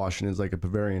Leavenworth, Washington is like a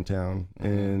Bavarian town,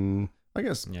 and I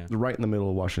guess right in the middle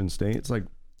of Washington State. It's like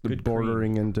Good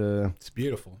bordering into It's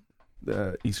beautiful.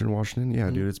 Eastern Washington. Yeah,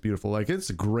 dude, it's beautiful. Like, it's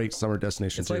a great summer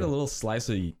destination. It's like a little slice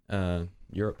of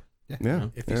Europe. Yeah.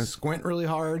 If you squint really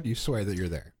hard, you swear that you're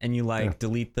there. And you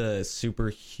delete the super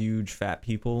huge fat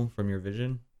people from your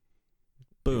vision.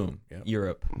 Boom. Yep.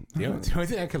 Europe. The only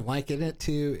thing I can liken it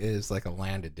to is like a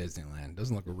land at Disneyland. It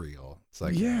doesn't look real. It's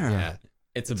like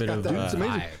It's a bit of It's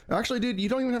amazing. Actually, dude, you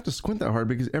don't even have to squint that hard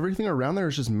because everything around there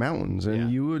is just mountains,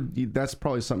 and that's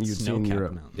probably something you'd see in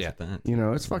Europe. Yeah. You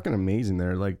know, it's fucking amazing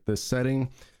there. Like the setting,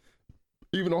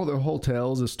 even all the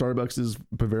hotels, the Starbucks is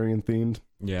Bavarian themed.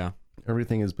 Yeah.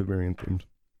 Everything is Bavarian themed.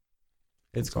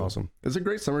 It's cool. Awesome. It's a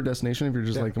great summer destination if you're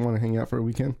just like want to hang out for a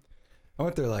weekend. I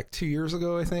went there like 2 years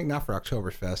ago, I think, not for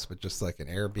Oktoberfest, but just like an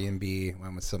Airbnb.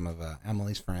 Went with some of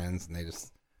Emily's friends, and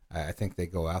I think they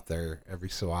go out there every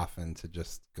so often to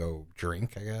just go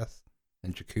drink, I guess,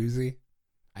 and jacuzzi.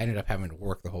 I ended up having to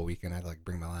work the whole weekend. I had to like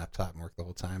bring my laptop and work the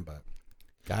whole time, but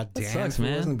goddamn, sucks, it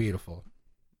man. wasn't beautiful.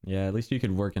 Yeah, at least you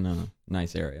could work in a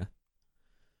nice area.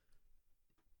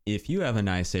 If you have a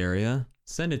nice area,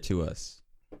 send it to us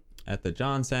at the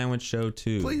John Sandwich Show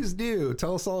too. Please do.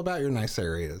 Tell us all about your nice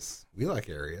areas. We like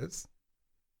areas.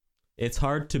 It's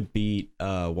hard to beat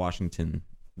Washington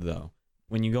though.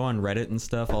 When you go on Reddit and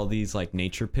stuff, all these like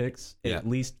nature pics, at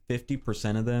least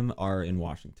 50% of them are in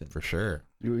Washington. For sure.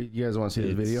 You guys want to see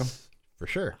the video? For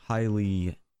sure.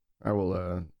 Highly I will.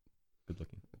 good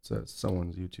looking. It's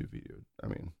someone's YouTube video. I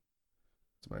mean,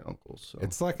 it's my uncle's. So.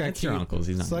 It's like It's your uncle's.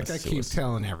 He's not It's like gonna I sue keep us.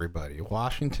 telling everybody.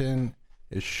 Washington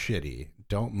is shitty.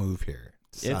 Don't move here.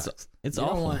 It sucks. It's you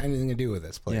awful. don't want anything to do with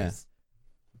this place.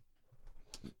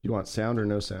 You want sound or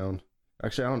no sound?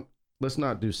 Actually, I don't. Let's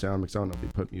not do sound because I don't know if they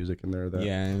put music in there. That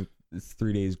Yeah, it's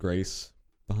 3 days grace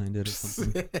behind it or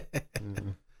something.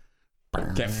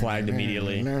 Get flagged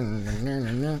immediately.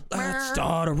 Let's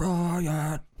start a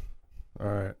riot. All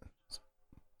right.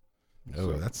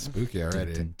 Oh, that's spooky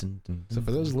already. So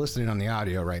for those listening on the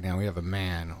audio right now, we have a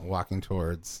man walking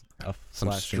towards A some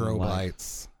flashing strobe light.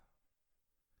 lights.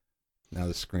 Now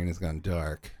the screen has gone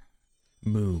dark.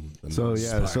 Moon. The So moon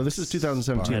yeah. So this is sparks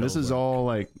 2017. This is sparkle. all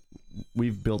like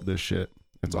we've built this shit.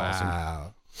 It's awesome.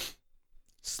 Wow.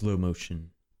 Slow motion.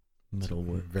 Metal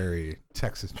work. Very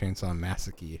Texas Chainsaw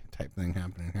Massacre type thing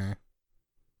happening here.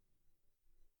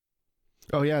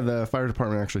 Oh yeah, the fire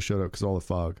department actually showed up because of all the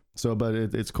fog. So, but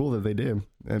it's cool that they did.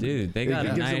 And Dude, they got a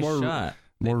gives it nice shot.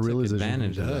 more They took realization.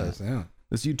 advantage It of that. does, yeah.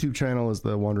 This YouTube channel is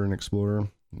the Wandering Explorer.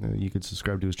 You could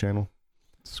subscribe to his channel.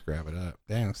 Let's grab it up.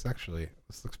 Dang, this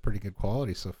looks pretty good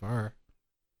quality so far.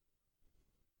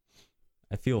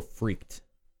 I feel freaked.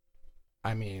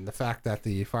 I mean, the fact that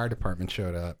the fire department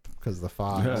showed up because of the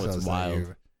fog Yeah, says it's that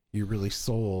wild. you really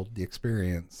sold the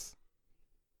experience.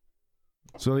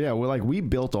 So yeah, we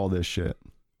built all this shit.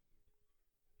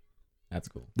 That's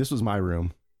cool. This was my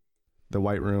room. The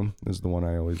white room is the one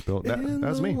I always built.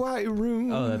 That's me. White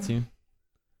room. Oh, that's you.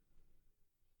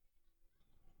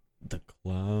 The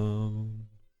cloud.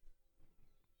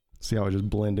 See how I just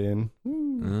blend in? Oh,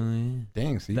 yeah.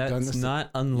 Dang, so you've done That's this.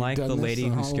 not unlike you've the done this lady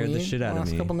on who scared the Halloween shit out of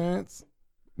last me. couple nights,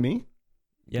 Me?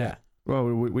 Yeah. Well,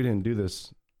 we didn't do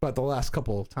this. but the last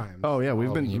couple of times. Oh yeah, we've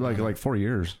Halloween, been you've done it. like 4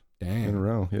 years in a Dang.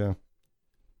 row. Yeah,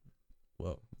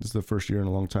 Whoa. this is the first year in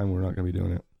a long time we're not going to be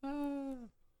doing it.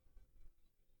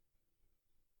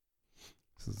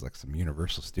 This is like some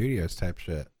Universal Studios type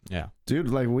shit. Yeah. Dude,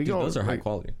 like we Dude, go. those are high like,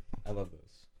 quality. I love those.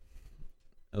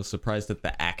 I was surprised at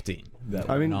the acting that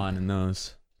I went mean- on in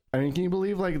those. I mean, can you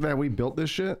believe like that we built this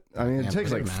shit? I mean, it Can't takes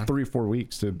believe like it, man. 3-4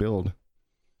 weeks to build.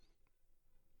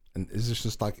 And is this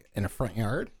just like in a front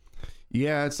yard?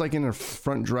 Yeah, it's like in a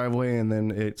front driveway, and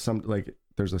then it's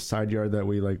there's a side yard that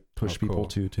we like push people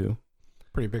to too.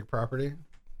 Pretty big property.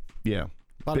 Yeah,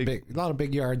 A lot of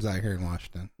big yards out here in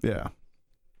Washington. yeah.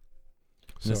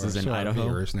 This is in Idaho?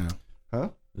 Viewers now. Huh?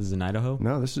 This is in Idaho?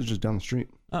 No, this is just down the street.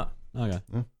 Oh, okay.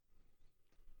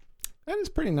 That is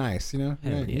pretty nice, you know.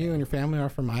 Hell yeah. You and your family are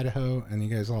from Idaho, and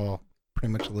you guys all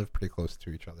pretty much live pretty close to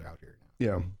each other out here.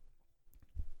 Yeah.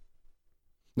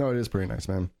 No, it is pretty nice,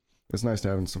 man. It's nice to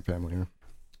have some family here.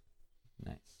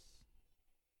 Nice.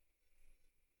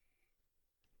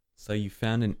 So you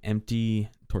found an empty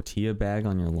tortilla bag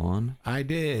on your lawn? I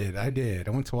did. I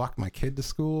went to walk my kid to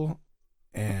school,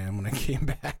 and when I came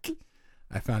back,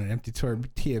 I found an empty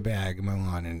tortilla bag in my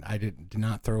lawn, and I did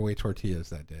not throw away tortillas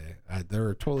that day. They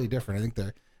were totally different. I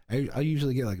think I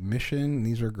usually get like Mission, and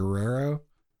these are Guerrero,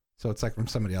 so it's like from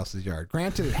somebody else's yard.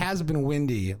 Granted, it has been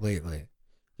windy lately.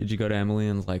 Did you go to Emily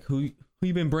and was like, who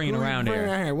you been bringing around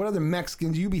here? What other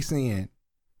Mexicans you be seeing?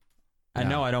 I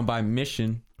know I don't buy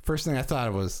Mission. First thing I thought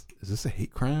of was, is this a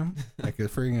hate crime? Like,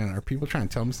 are people trying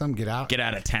to tell me something? Get out. Get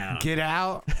out of town. Get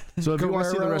out. So if you want to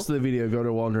see the Guerrero. rest of the video, go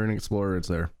to Wandering Explorer. It's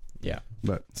there. Yeah.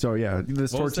 But so yeah,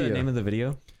 this What was tortilla. the name of the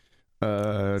video?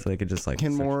 So they could just like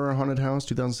Kenmore Haunted House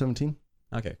 2017.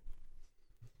 Okay.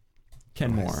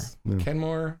 Kenmore. Nice. Yeah.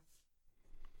 Kenmore.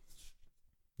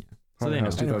 So they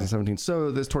Haunted know. House 2017.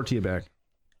 So this tortilla bag.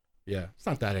 Yeah. It's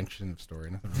not that interesting of a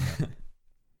story. Nothing wrong with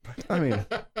that. I mean,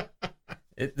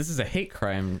 This is a hate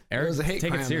crime. Eric, was a hate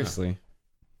take crime, it seriously.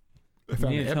 I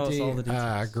found You need an to tell us all the empty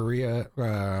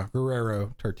details.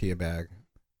 Guerrero tortilla bag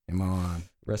in my lawn.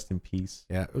 Rest in peace.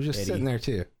 Yeah, it was just Eddie. sitting there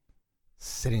too.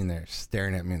 Sitting there,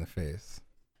 staring at me in the face.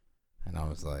 And I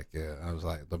was like,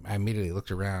 I immediately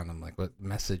looked around. I'm like, what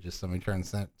message is somebody trying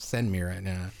to send me right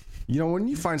now? you know, when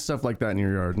you find stuff like that in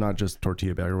your yard, not just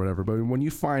tortilla bag or whatever, but when you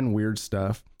find weird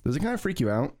stuff, does it kind of freak you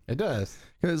out? It does.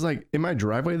 Because like in my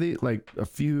driveway,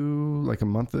 a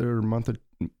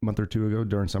month or two ago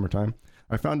during summertime,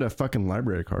 I found a fucking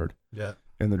library card Yeah.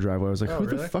 in the driveway. I was like, Oh, who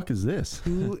really? the fuck is this?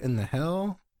 Who in the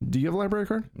hell? Do you have a library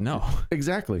card? No.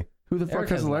 Exactly. Who the fuck Eric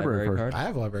has a library card? I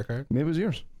have a library card. Maybe it was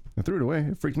yours. I threw it away.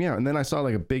 It freaked me out. And then I saw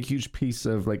like a big, huge piece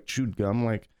of like chewed gum,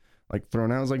 like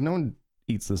thrown out. I was like, no one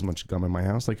eats this much gum in my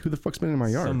house. Like, who the fuck's been in my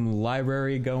yard? Some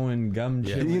library going gum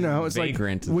Yeah. chilling You know, it's like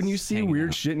vagrant when is you see hanging weird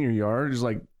out. shit in your yard, it's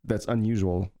like that's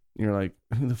unusual. You're like,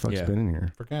 who the fuck's Yeah. been in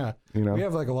here? Yeah. You know? We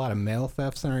have like a lot of mail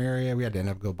thefts in our area. We had to end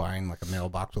up buying like a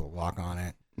mailbox with a lock on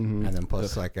it. Mhm. And then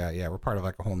plus we're part of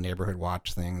like a whole neighborhood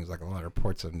watch thing. There's like a lot of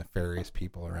reports of nefarious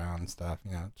people around and stuff.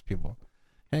 You know, it's people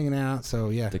hanging out. So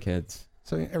yeah. The kids.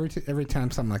 So every time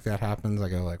something like that happens, I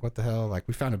go like, what the hell? Like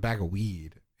we found a bag of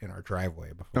weed in our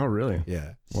driveway before. Oh, really?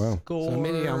 Yeah. Wow. So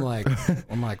immediately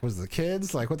I'm like, was the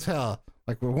kids? Like, what's hell?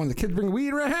 Like, when the kids bring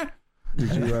weed right here?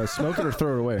 Did you smoke it or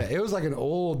throw it Yeah, away? it was like an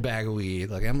old bag of weed.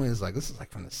 Like Emily was like, this is like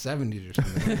from the 70s or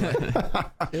something.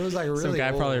 It was like really Some guy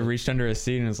old. probably reached under his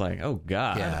seat and was like, "Oh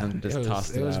God!" Yeah, and just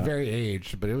tossed it. It was out. very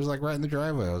aged, but it was like right in the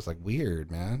driveway. I was like,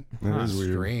 weird, man. That is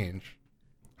weird. Strange.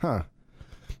 Huh.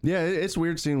 Yeah, it's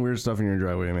weird seeing weird stuff in your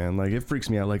driveway, man. Like, it freaks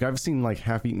me out. Like, I've seen, like,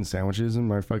 half-eaten sandwiches in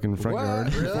my fucking front What?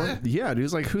 yard. Really? Yeah, dude.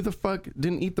 It's like, who the fuck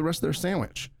didn't eat the rest of their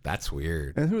sandwich? That's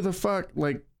weird. And who the fuck,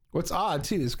 like... What's odd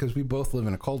too is because we both live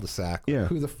in a cul-de-sac. Yeah.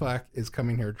 Who the fuck is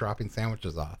coming here dropping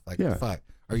sandwiches off? Like, Yeah. the fuck?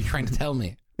 Are you trying to tell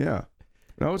me? Yeah.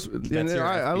 No, it's... And your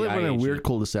I live in a FBI weird agent.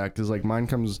 cul-de-sac because, like, mine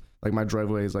comes... Like, my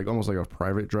driveway is, like, almost like a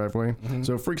private driveway. Mm-hmm.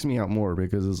 So it freaks me out more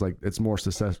because it's, like, it's more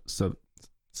susceptible.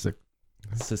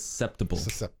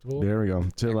 Susceptible. there we go.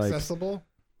 To, like... Accessible.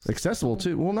 Accessible,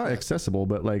 too. Well, not accessible,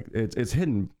 but, like, it's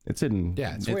hidden. It's hidden.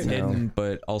 Yeah, it's It's way hidden,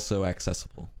 but also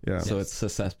accessible. Yeah. So Yes. it's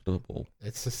susceptible.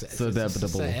 It's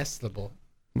Susceptible. accessible.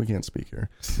 We can't speak here.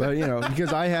 But, you know,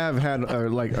 because I have had,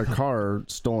 a car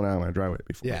stolen out of my driveway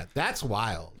before. Yeah, that's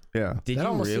wild. Yeah. Did That you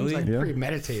almost really? seems like Yeah.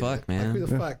 premeditated. Fuck, man. Like, who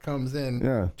the fuck comes in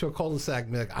Yeah. to a cul-de-sac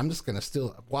and be like, I'm just gonna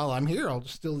steal. While I'm here, I'll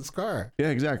just steal this car. Yeah,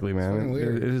 exactly, man. fucking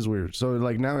weird. It is weird. So,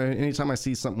 like, now, anytime I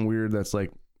see something weird that's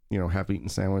like, you know, half-eaten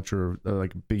sandwich or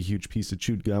like a big, huge piece of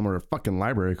chewed gum or a fucking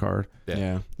library card,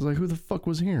 Yeah. it's like, who the fuck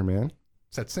was here, man?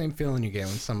 It's that same feeling you get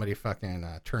when somebody fucking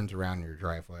turns around in your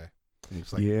driveway. And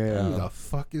it's like, Yeah. who the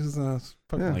fuck is this?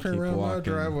 Fucking Yeah. Like, turn keep around my walking.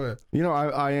 driveway. You know,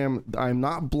 I'm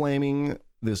not blaming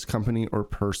this company or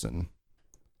person.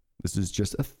 This is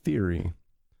just a theory.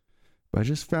 But I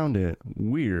just found it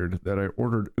weird that I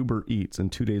ordered Uber Eats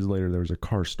and 2 days later there was a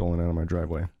car stolen out of my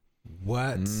driveway.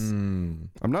 What? Mm.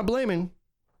 I'm not blaming.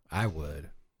 I would.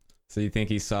 So you think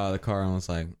he saw the car and was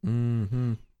like,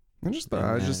 "Mm-hmm." I just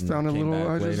And then found a came little.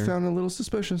 back I just later. found a little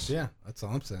suspicious. Yeah, that's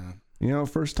all I'm saying. You know,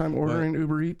 first time ordering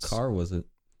Uber Eats. Car was it?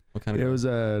 What kind of It car?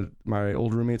 was my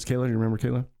old roommate's Kayla. You remember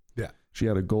Kayla? She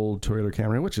had a gold Toyota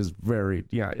Camry, which is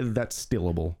that's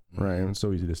stealable, right? It's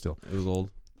so easy to steal. It was old.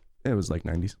 It was like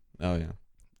 90s. Oh yeah,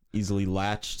 easily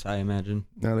latched, I imagine.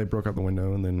 Now they broke out the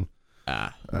window and then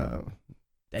Damn.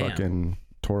 fucking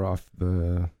tore off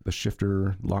the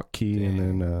shifter lock key and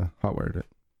then hotwired it.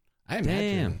 I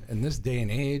imagine in this day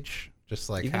and age, just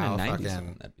like Even how in 90s,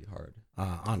 fucking that'd be hard.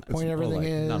 on point everything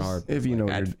is. Not hard. If you know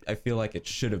what you're... I feel like it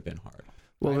should have been hard.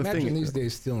 Well, I the imagine thing, these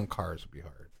days stealing cars would be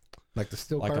hard. Like the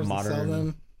steel Like a cars that sell modern-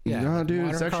 them. Yeah, no, like dude,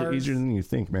 it's modern actually cars. easier than you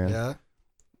think, man. Yeah.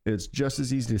 It's just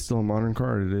as easy to steal a modern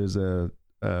car as it is a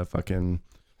fucking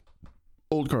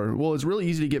old car. Well, it's really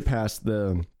easy to get past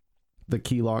the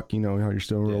key lock. You know how you're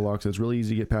stealing real locks. It's really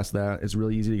easy to get past that. It's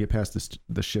really easy to get past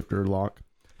the shifter lock.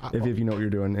 If you know what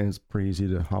you're doing, and it's pretty easy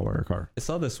to hotwire a car. I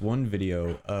saw this one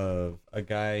video of a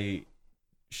guy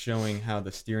showing how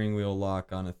the steering wheel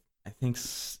lock on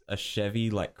a Chevy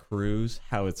like Cruze,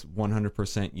 how it's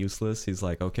 100% useless. He's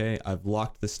like, okay, I've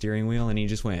locked the steering wheel, and he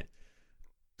just went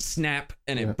snap,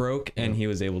 and it broke, and he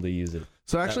was able to use it.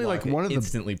 So actually, like one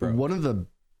of the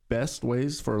best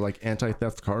ways for like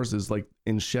anti-theft cars is like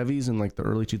in Chevys in like the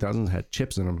early 2000s had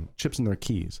chips in them, chips in their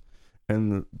keys,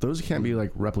 and those can't be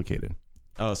like replicated.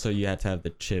 Oh, so you had to have the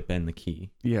chip and the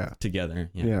key together.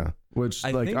 Yeah. Which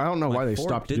I don't know why they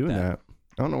stopped doing that.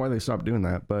 I don't know why they stopped doing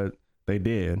that, but they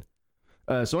did.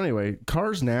 So anyway,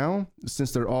 cars now,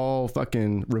 since they're all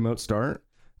fucking remote start,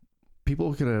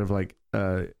 people could have like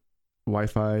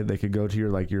Wi-Fi. They could go to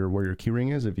your where your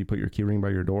keyring is if you put your keyring by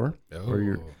your door,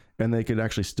 and they could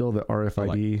actually steal the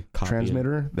RFID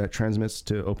transmitter that transmits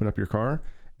to open up your car,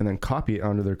 and then copy it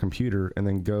onto their computer, and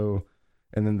then go.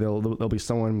 And then there'll be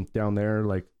someone down there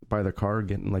like by the car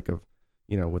getting like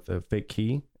with a fake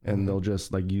key, and they'll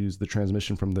just like use the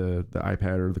transmission from the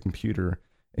iPad or the computer,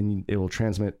 and it will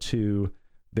transmit to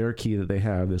their key that they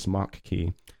have, this mock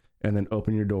key, and then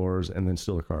open your doors and then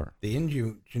steal the car. The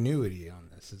ingenuity on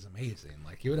this is amazing.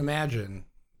 Like you would imagine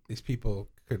these people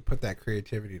could put that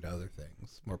creativity to other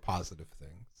things, more positive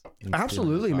things.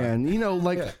 Absolutely, man. You know,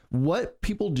 like what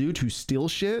people do to steal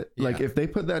shit, like if they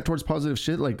put that towards positive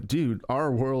shit, like, dude,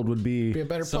 our world would be a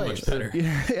better place. Much better.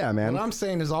 Yeah, man. What I'm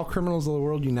saying is all criminals of the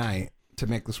world unite to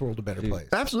make this world a better place.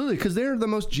 Absolutely, because they're the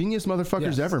most genius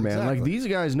motherfuckers ever, man. Exactly. Like these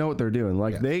guys know what they're doing.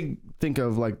 Like they think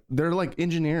of like they're like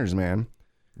engineers, man.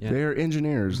 Yeah. They're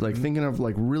engineers, like thinking of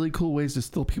like really cool ways to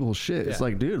steal people's shit. It's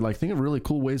like, dude, like think of really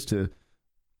cool ways to,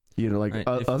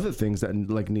 other things that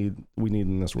like we need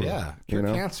in this world. Yeah, cure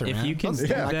cancer. If man. you can Let's do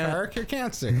that, that, cure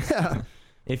cancer. Yeah.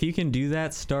 If you can do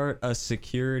that, start a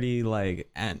security like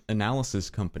analysis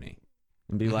company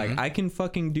and be like, I can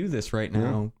fucking do this right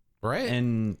now, right?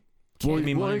 And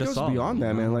it goes beyond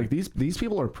that, man. Like these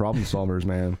people are problem solvers,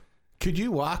 man. Could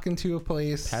you walk into a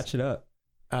place, patch it up,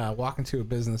 walk into a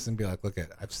business and be like, look,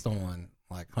 I've stolen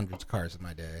like hundreds of cars in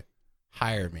my day.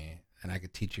 Hire me, and I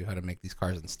could teach you how to make these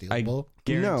cars unstealable.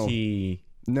 Guarantee.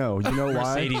 No, you know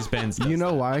why? Mercedes-Benz. You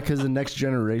know why? Because the next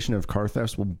generation of car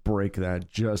thefts will break that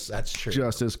just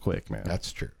as quick, man.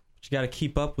 That's true. But you got to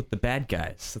keep up with the bad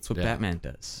guys. That's what Batman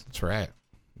does. That's right.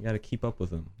 You got to keep up with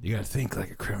them. You got to think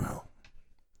like a criminal.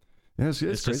 Yeah, it's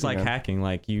just crazy, like man. hacking.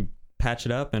 Like you patch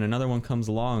it up, and another one comes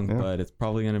along, but it's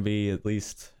probably going to be at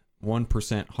least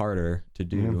 1% harder to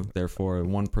do. Therefore,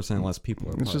 1% less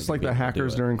people. It's just like the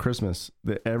hackers during Christmas.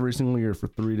 That every single year for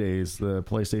 3 days, the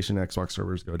PlayStation, Xbox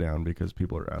servers go down because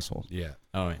people are assholes. Yeah.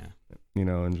 Oh yeah. You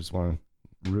know, and just want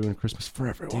to ruin Christmas for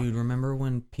everyone. Dude, remember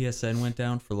when PSN went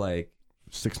down for like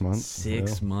 6 months?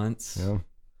 6 months. Yeah.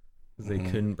 Because they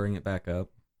couldn't bring it back up.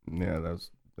 Yeah, that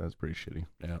was pretty shitty.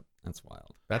 Yeah. That's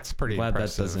wild. That's pretty Glad that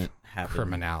impressive doesn't happen.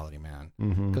 criminality, man.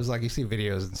 Mm-hmm. Because like you see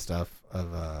videos and stuff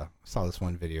of saw this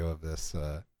one video of this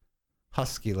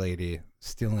husky lady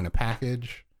stealing a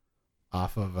package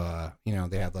off of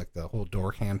they had like the whole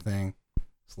door cam thing.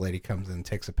 This lady comes in,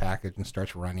 takes a package and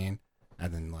starts running,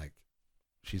 and then like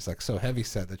she's like so heavy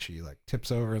set that she like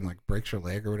tips over and like breaks her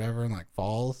leg or whatever and like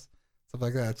falls, stuff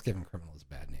like that. That's giving criminals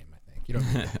a bad name, I think. You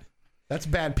don't that's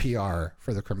bad PR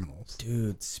for the criminals.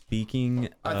 Dude, speaking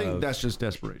I think that's just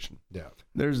desperation. Yeah.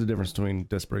 There's a difference between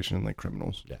desperation and like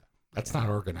criminals. Yeah. That's not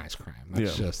organized crime.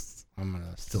 That's just I'm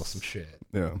gonna steal some shit.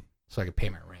 Yeah. So I can pay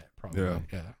my rent, probably.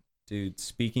 Yeah. Dude,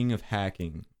 speaking of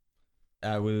hacking,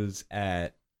 I was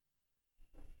at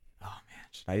oh man,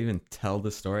 should I even tell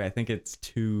the story? I think it's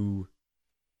too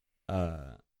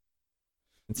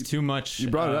much. You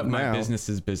brought it up my now.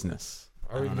 business's business.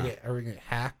 Are we gonna get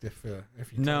hacked if you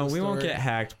No, tell the we won't story? get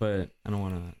hacked, but I don't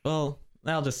want to. Well,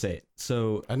 I'll just say it.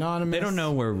 So Anonymous. they don't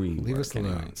know where we Leave work us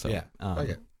alone. anyway. So yeah.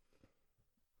 Okay.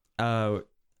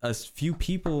 A few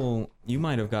people you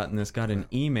might have gotten this got an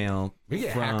email We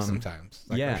get from hacked sometimes.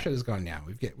 Like yeah. our shit has gone down.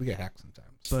 We get hacked sometimes.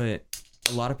 But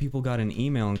a lot of people got an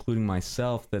email, including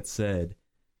myself, that said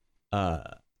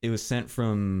it was sent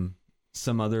from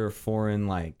some other foreign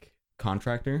like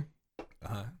contractor,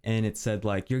 and it said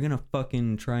like, you're gonna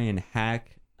fucking try and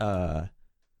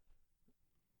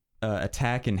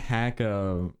attack and hack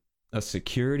a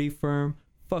security firm.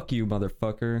 Fuck you,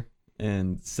 motherfucker.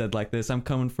 And said like this, I'm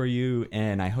coming for you,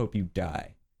 and I hope you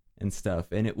die, and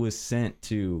stuff. And it was sent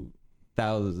to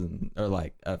thousands, or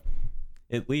like at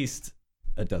least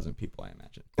a dozen people, I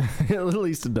imagine. At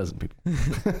least a dozen people.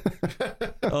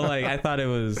 Well, like I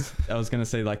was gonna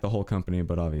say like the whole company,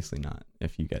 but obviously not.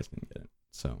 If you guys didn't get it,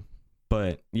 so.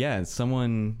 But yeah,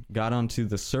 someone got onto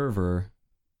the server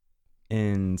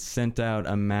and sent out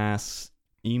a mass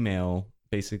email,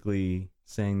 basically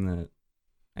saying that,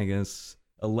 I guess,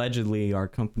 allegedly our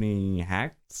company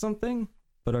hacked something,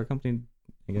 but our company,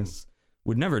 I guess,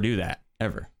 would never do that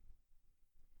ever.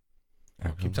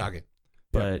 Keep talking.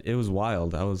 But it was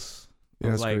wild. I was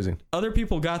That's like, crazy. other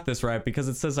people got this right because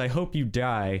it says, I hope you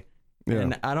die. Yeah.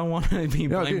 And I don't want to be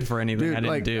blamed for anything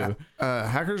I didn't do.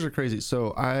 Hackers are crazy.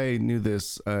 So I knew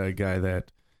this guy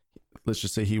that, let's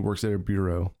just say he works at a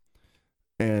bureau,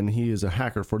 and he is a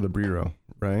hacker for the bureau,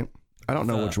 right? I don't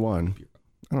know which one.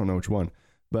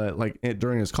 But like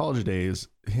during his college days,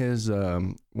 his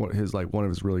one of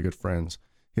his really good friends,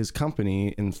 his company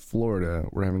in Florida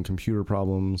were having computer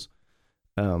problems,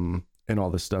 and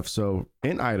all this stuff. So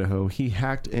in Idaho, he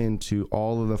hacked into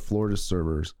all of the Florida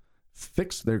servers,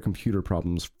 fixed their computer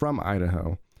problems from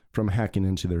Idaho from hacking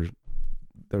into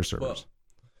their servers. Whoa.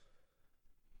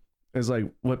 It's like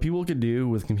what people could do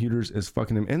with computers is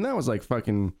fucking him. And that was like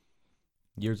fucking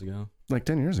years ago, like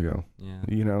 10 years ago. Yeah.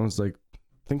 You know, it's like,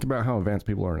 think about how advanced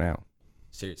people are now.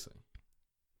 Seriously.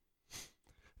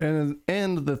 And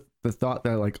the thought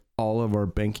that like all of our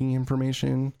banking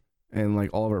information and like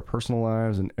all of our personal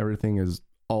lives and everything is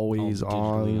always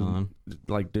on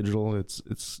like digital, it's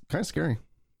kind of scary.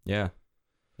 Yeah.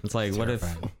 It's like, what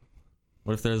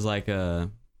if there's like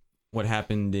what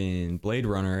happened in Blade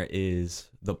Runner is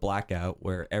the blackout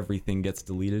where everything gets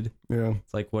deleted. Yeah.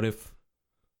 It's like, what if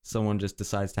someone just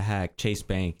decides to hack Chase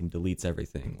Bank and deletes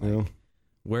everything? Like, yeah.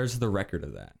 Where's the record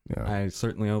of that? Yeah. I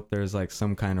certainly hope there's like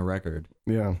some kind of record.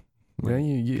 Yeah. Like,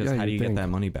 because how do you get that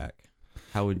money back?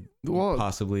 How would you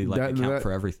possibly like account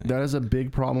for everything? That is a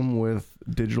big problem with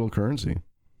digital currency.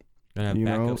 Gotta have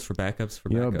backups for backups for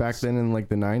backups. You know, back then in like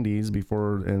the 90s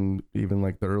before, and even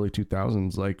like the early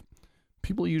 2000s, like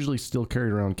people usually still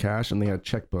carried around cash, and they had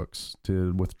checkbooks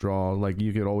to withdraw. Like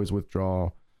you could always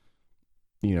withdraw,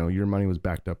 you know, your money was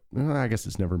backed up. I guess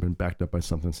it's never been backed up by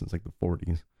something since like the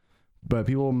 40s, but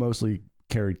people mostly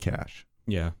carried cash.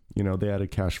 Yeah. You know, they had a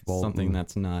cash vault. Something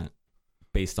that's not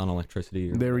based on electricity.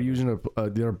 They were using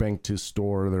their bank to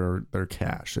store their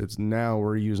cash. It's now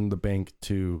we're using the bank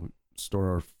to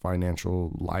store our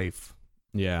financial life.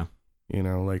 Yeah. You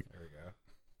know, like. There we go.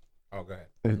 Oh, go ahead.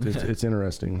 It's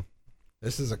interesting.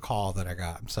 This is a call that I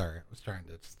got. I'm sorry. I was trying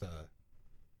to just,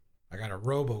 I got a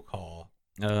robocall.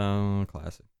 Oh,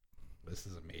 classic. This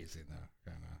is amazing, though.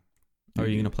 Are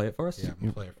you going to play it for us? Yeah, I'm going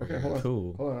to play it for you. Hold on.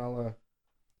 Cool. Hold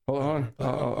on.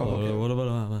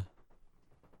 Okay.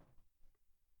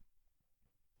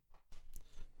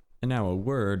 And now a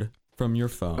word from your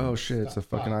phone. Oh shit! It's a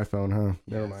fucking iPhone, huh?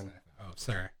 Never mind. Oh,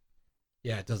 sorry.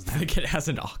 Yeah, it doesn't. I think it has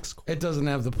an aux cord. It doesn't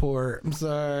have the port. I'm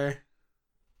sorry.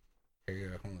 Here you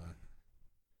go. Hold on.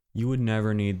 You would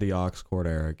never need the aux cord,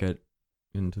 Eric. Get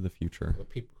into the future. Well,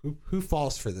 people who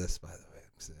falls for this, by the way.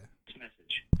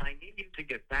 Message. I need you to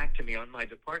get back to me on my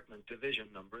department division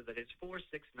number that is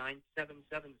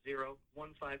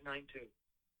 469-770-1592.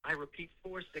 I repeat,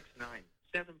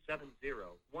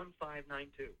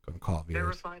 469-770-1592. Gonna call viewers.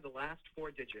 Verify the last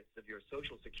 4 digits of your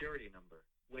social security number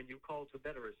when you call to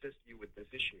better assist you with this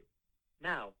issue.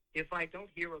 Now, if I don't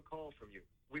hear a call from you,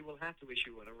 we will have to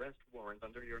issue an arrest warrant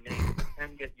under your name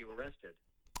and get you arrested.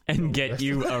 And get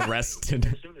you arrested.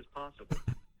 As soon as possible.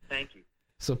 Thank you.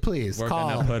 So please We're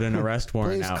call. gonna put an arrest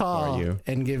warrant Please out call for you.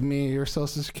 and give me your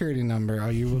social security number, or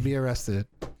you will be arrested.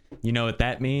 You know what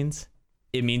that means?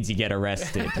 It means you get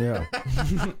arrested. Yeah.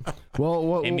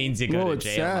 Well, It means you go to what's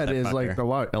jail, sad is like motherfucker. a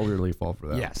lot of elderly fall for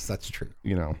that. Yes, that's true.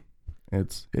 You know,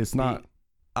 it's not.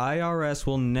 IRS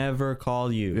will never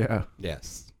call you. Yeah.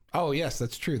 Yes. Oh, yes,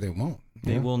 that's true. They won't.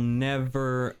 They will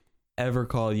never, ever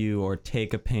call you or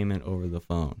take a payment over the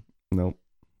phone. Nope.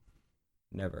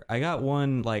 Never. I got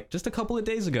one like just a couple of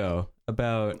days ago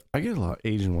about. I get a lot of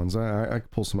Asian ones. I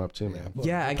could pull some up too, man. well,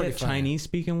 Yeah, I pretty get funny. Chinese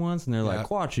speaking ones, and they're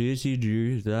like, "Watch this, you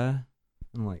do that."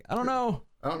 I'm like, I don't know.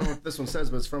 I don't know what this one says,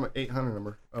 but it's from an 800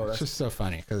 number. Oh, It's that's just so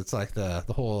funny because it's like the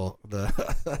whole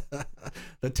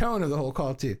the tone of the whole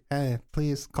call too. Hey,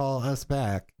 please call us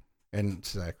back, and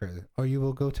it's like, or you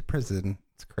will go to prison.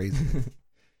 It's crazy.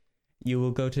 You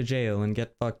will go to jail and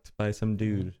get fucked by some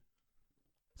dude.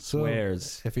 So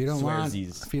Swears. if you don't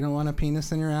want a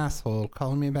penis in your asshole,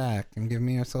 call me back and give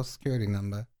me your social security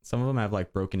number. Some of them have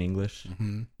like broken English.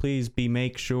 Mm-hmm. Please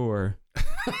make sure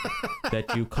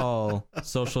that you call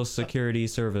Social Security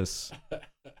Service.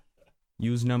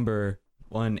 Use number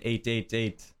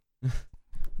 1888.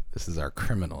 This is our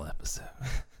criminal episode.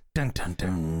 Dun dun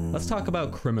dun. Let's talk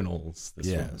about criminals this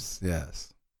week.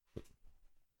 Yes.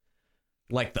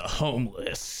 Like the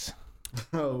homeless.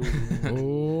 oh,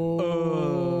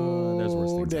 There's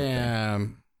worse things out there.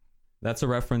 Damn. That's a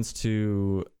reference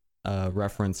to a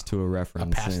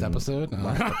reference. A past in episode?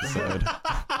 Last episode.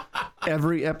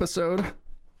 every episode.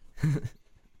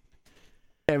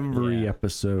 Every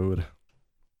episode.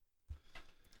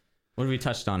 What have we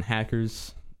touched on?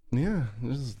 Hackers. Yeah,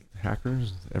 this is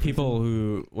hackers. Everything. People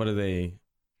who what are the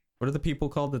people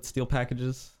called that steal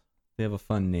packages? They have a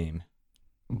fun name.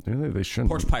 They shouldn't.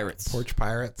 Porch pirates. Porch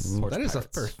Pirates. Porch That is a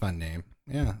Pirates. first fun name.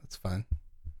 Yeah, it's fun.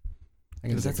 I can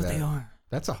Because that's dig what that. they are.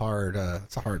 That's a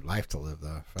hard life to live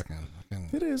though. Fucking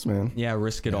It is, man. Yeah,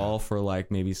 risk it Yeah. all for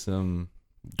like maybe some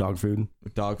Dog food.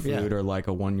 dog food Yeah. or like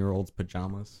a 1-year-old's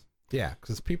pajamas. yeah,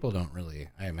 because people don't really.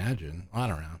 I imagine. I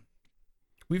don't know.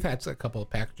 We've had a couple of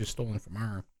packages stolen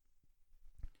from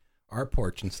our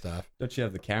porch and stuff. Don't you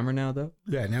have the camera now though?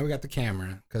 Yeah, now we got the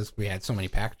camera because we had so many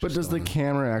packages. But does the stolen.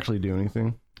 camera actually do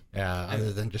anything?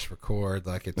 Other than just record,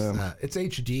 like it's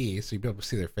HD, so you'd be able to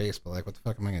see their face. But like, what the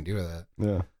fuck am I gonna do with that?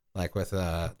 Yeah. Like with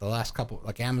the last couple,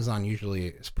 like Amazon usually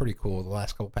is pretty cool. The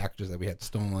last couple packages that we had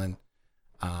stolen,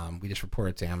 we just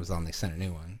reported to Amazon. They sent a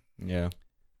new one. Yeah.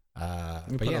 You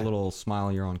But put yeah, a little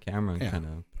smile, you're on camera and Yeah. kind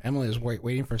of Emily was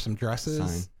waiting for some dresses,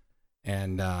 sign.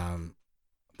 and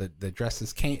the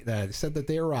dresses came. They said that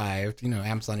they arrived. You know,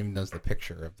 Amazon even does the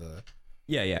picture of the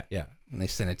Yeah. and they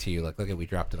sent it to you. Like, look at, we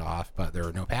dropped it off, but there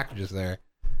were no packages there.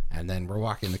 And then we're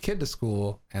walking the kid to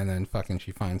school, and then fucking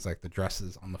she finds like the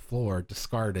dresses on the floor,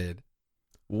 discarded.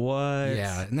 What?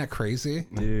 Yeah, isn't that crazy?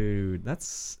 Dude,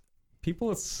 that's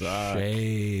people suck.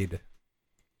 Shade.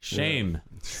 Shame.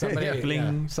 Somebody,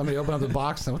 Bling. somebody opened up the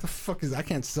box and what the fuck is? I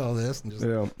can't sell this, and just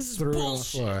Yeah. threw it on the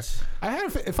floor. I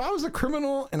had, if I was a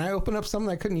criminal and I opened up something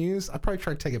I couldn't use, I'd probably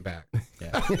try to take it back.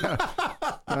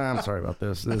 I'm sorry about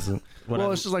this. This isn't. What Well,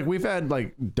 I'm- it's just like we've had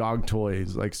like dog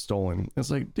toys like stolen.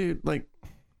 It's like, dude, like,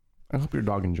 I hope your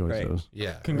dog enjoys Right. those.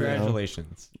 Yeah.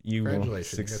 Congratulations. You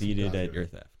Congratulations. You got some succeeded dog at food. your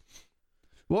theft.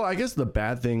 Well, I guess the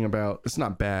bad thing about it's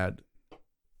not bad.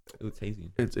 Ooh, it's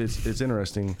hazy. It's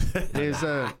interesting. Is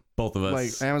Both of us.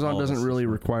 like Amazon all of doesn't us. really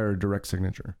require a direct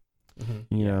signature.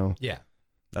 Mm-hmm. You know. Yeah.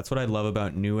 That's what I love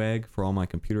about Newegg for all my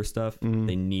computer stuff. Mhm.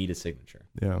 They need a signature.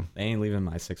 Yeah. They ain't leaving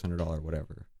my $600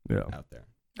 whatever Yeah. out there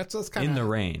That's kind in of the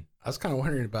rain. I was kind of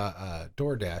wondering about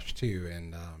DoorDash too,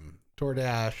 and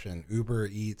DoorDash and Uber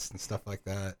Eats and stuff like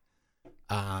that.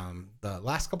 The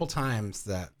last couple times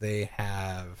that they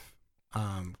have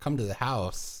come to the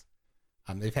house,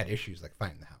 they've had issues like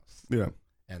finding the house. Yeah.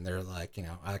 And they're like, you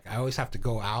know, like I always have to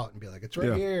go out and be like, it's right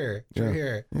Yeah. here, it's Yeah. right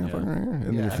here, Yeah. Yeah. Fucking right here. And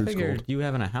then Yeah, your I food's figured cold. you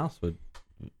having a house would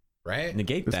right?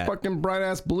 negate It's that. fucking bright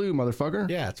ass blue, motherfucker.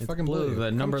 Yeah, it's It's fucking blue. blue. The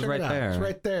Come number's check it right out. there. It's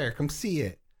right there. Come see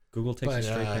it. Google takes But, you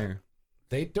straight there.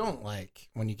 They don't like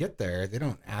when you get there. They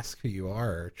don't ask who you are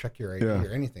or check your ID Yeah. or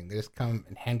anything. They just come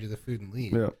and hand you the food and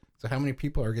leave. Yeah. So how many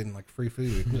people are getting like free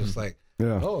food? Just like,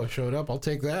 Yeah. oh, it showed up. I'll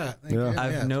take that. Thank Yeah. you.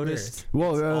 I've it's noticed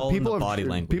Well, it's all in people the have body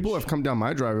language. people have come down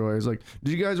my driveway. It's like,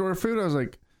 did you guys order food? I was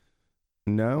like,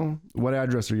 no. What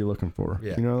address are you looking for?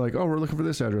 Yeah. You know, like, oh, we're looking for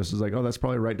this address. It's like, oh, that's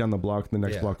probably right down the block, the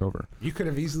next Yeah. block over. weird. You could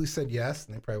have easily said yes,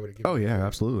 and they probably would have given. Oh you yeah, food.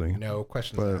 absolutely. No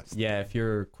questions But- asked. Yeah, if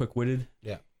you're quick-witted.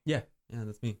 Yeah. Yeah,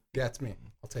 that's me. Yeah, it's me.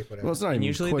 I'll take whatever. Well, it's not And even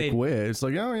usually quick they- wit. It's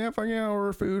like, oh yeah, fuck yeah,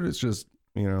 order food. It's just,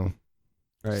 you know,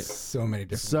 Right. So many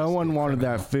different. someone ways to be wanted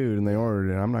criminal. that food and they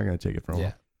ordered it. I'm not gonna take it from Yeah.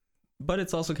 them. But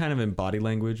it's also kind of in body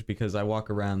language because I walk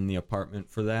around the apartment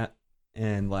for that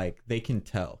and like they can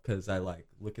tell because I like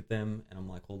look at them and I'm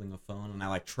like holding a phone and I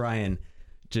like try and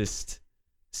just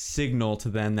signal to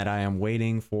them that I am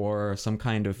waiting for some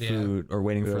kind of Yeah. food or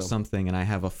waiting Yeah. for something and I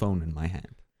have a phone in my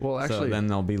hand. Well, So actually, then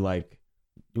they'll be like,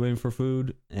 "You waiting for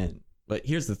food?" And but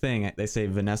here's the thing: they say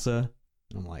Vanessa,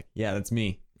 and I'm like, "Yeah, that's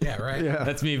me. Yeah. Right. yeah,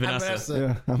 That's me, Vanessa." Vanessa.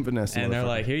 yeah, I'm Vanessa. And they're motherfucker.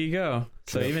 like, "Here you go."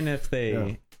 So Yeah. even if they,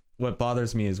 Yeah. what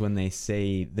bothers me is when they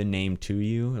say the name to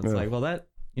you. It's Yeah. like, well, that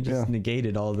you just Yeah.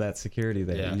 negated all of that security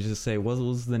there. Yeah. You just say, what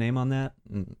was the name on that?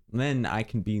 And then I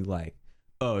can be like,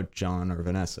 oh, John or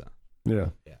Vanessa. yeah,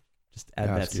 Just add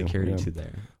that Ask you, security yeah. to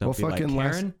there. Don't Well, be like, fucking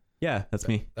Karen? Yeah, that's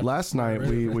me. Last night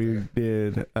we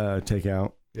did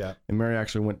takeout. Yeah. And Mary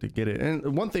actually went to get it.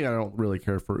 And one thing I don't really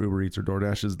care for Uber Eats or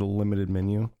DoorDash is the limited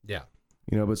menu. Yeah.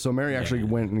 You know, but so Mary actually Yeah.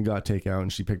 went and got takeout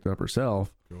and she picked it up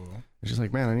herself. Cool. And she's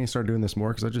like, man, I need to start doing this more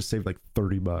because I just saved like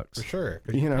 $30. For sure.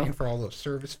 'Cause You you're know? paying for all those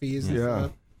service fees and Yeah.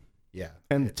 stuff. Yeah.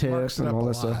 And It tips marks it and up all a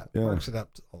that stuff. lot. Yeah. Marks it up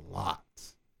a lot.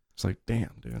 It's like,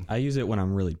 damn, dude. I use it when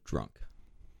I'm really drunk.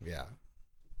 Yeah.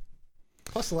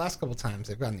 Plus, the last couple times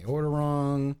they've gotten the order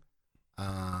wrong.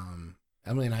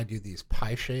 Emily and I do these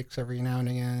pie shakes every now and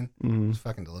again. Mhm. It's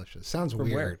fucking delicious. Sounds From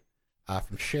weird.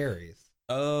 From Sherry's.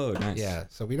 Oh, nice. Yeah.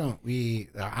 So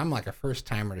I'm like a first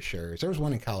timer to Sherry's. There was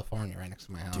one in California right next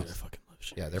to my house. Dude, I fucking love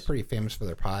shit. Yeah, they're pretty famous for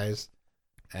their pies.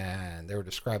 And they were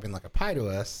describing like a pie to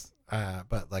us,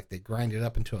 but like they grind it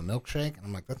up into a milkshake. And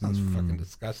I'm like, that sounds fucking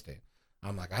disgusting.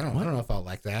 I'm like, I don't know if I'll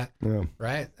like that. Yeah.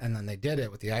 Right? And then they did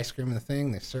it with the ice cream and the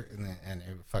thing. And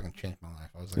it fucking changed my life.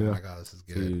 I was like, Yeah. oh my God, this is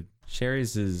good. Dude,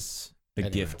 Sherry's is a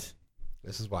Anyway. gift.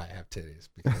 This is why I have titties,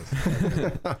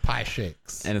 because pie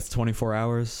shakes. And it's 24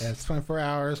 hours. And it's 24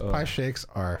 hours. Pie shakes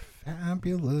are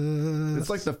fabulous. It's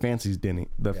like the fancy Denny.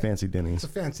 The fancy Denny's. It's a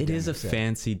fancy It is a Denny's, yeah.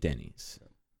 fancy Denny's.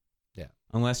 Yeah.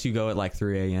 Unless you go at like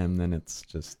 3 a.m., then it's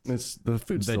just It's the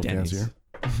food's the still Denny's.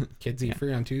 fancier. Kids eat Yeah.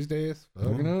 free on Tuesdays.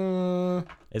 Fucking,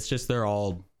 It's just they're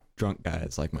all drunk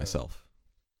guys like myself.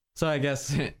 So I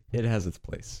guess it has its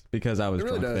place because I was It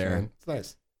really drunk does, there. man. It's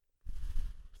nice.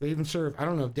 They even serve, I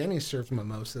don't know if Denny's serves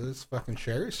mimosas. Fucking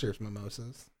Sherry serves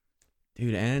mimosas.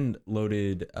 Dude, and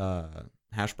loaded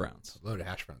hash browns. Loaded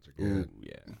hash browns are Ooh, good.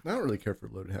 Yeah. I don't really care for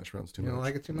loaded hash browns too You much. don't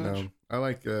like it too much? No. I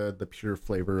like the pure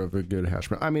flavor of a good hash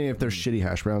brown. I mean, if they're shitty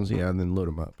hash browns, yeah, then load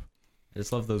them up. I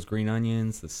just love those green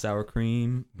onions, the sour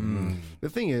cream. The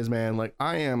thing is, man, like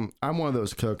I'm one of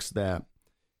those cooks that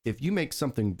if you make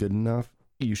something good enough,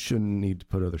 you shouldn't need to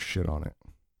put other shit on it.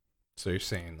 So you're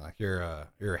saying like you're a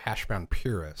hash brown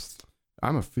purist.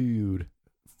 I'm a food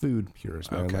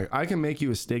purist, man. Okay. Like I can make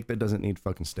you a steak that doesn't need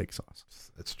fucking steak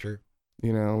sauce. That's true.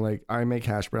 You know, like I make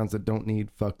hash browns that don't need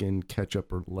fucking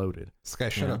ketchup or loaded. This guy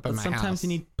showed up at But my sometimes house. you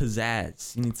need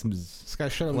pizzazz. You need some. This guy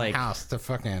showed up at like- my house to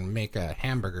fucking make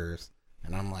hamburgers,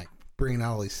 and I'm like bringing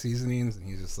out all these seasonings, and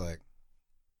he's just like,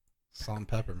 salt and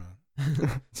pepper,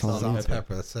 man. Salt and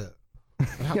pepper. That's it.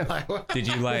 And I'm like, what? Did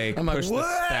you like I'm like, push the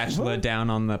 "What?" spatula down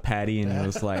on the patty and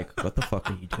was like, "What the fuck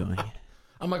are you doing?"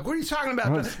 I'm like, what are you talking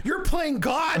about? You're playing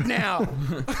God now.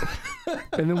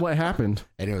 And then what happened?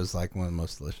 And it was like one of the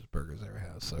most delicious burgers I ever had.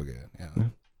 It was so good. Yeah.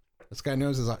 This guy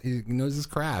knows his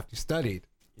craft. He studied.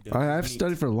 I've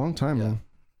studied for a long time, man.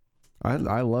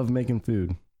 I love making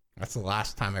food. That's the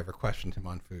last time I ever questioned him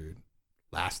on food.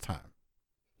 Last time.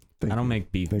 Thank I don't you.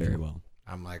 make beef Thank very you. well.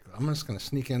 I'm like, I'm just gonna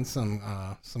sneak in some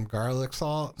garlic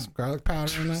salt, some garlic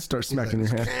powder in there. Start He's smacking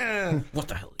like, your hand. What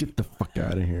the hell? Get the fuck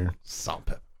out of here. Salt and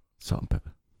pepper. Salt and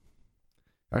pepper.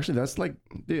 Actually, that's like,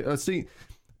 dude, see,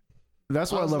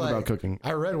 that's what I was love like- about cooking.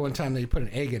 I read one time that you put an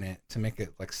egg in it to make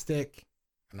it like stick.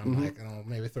 And I'm like, oh,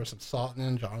 maybe throw some salt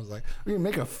in. John was like, "Are you gonna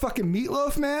make a fucking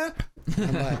meatloaf, man?"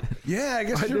 I'm like, "Yeah, I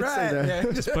guess I you're did say right." that.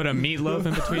 Yeah. Just put a meatloaf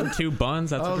in between two buns.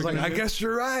 That's I what was we're like, gonna "I do? guess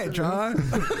you're right, John."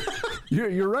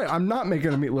 You're right. I'm not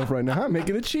making a meatloaf right now. I'm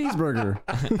making a cheeseburger.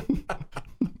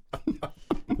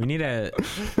 We need to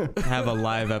have a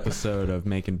live episode of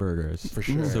making burgers For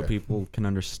sure. so people can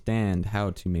understand how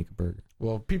to make a burger.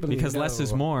 Well, people need Because to less know-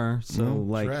 is more. So No,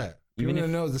 like, That's right. even People if need to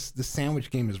know the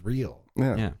sandwich game is real.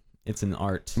 Yeah. yeah, it's an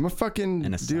art. I'm a fucking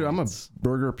And a dude. I'm a science.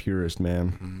 burger purist,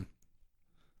 man.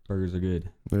 Burgers are good.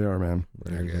 They are, man.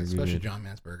 They're Burgers good, are especially good. John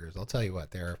Man's burgers. I'll tell you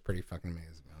what, they are pretty fucking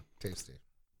amazing, man. Tasty.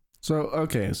 So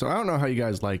okay, so I don't know how you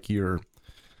guys like your.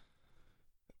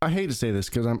 I hate to say this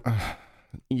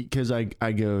because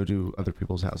I go to other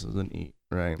people's houses and eat,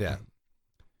 right? Yeah.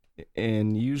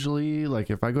 And usually, like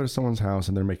if I go to someone's house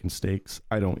and they're making steaks,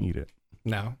 I don't eat it.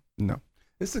 No. No.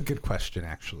 This is a good question,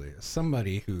 actually. As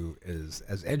somebody who is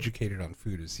as educated on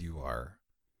food as you are,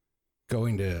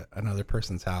 going to another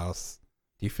person's house,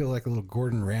 do you feel like a little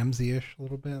Gordon Ramsay-ish a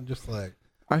little bit? Just like,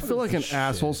 I feel What like is an this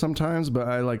asshole shit? sometimes, but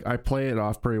I play it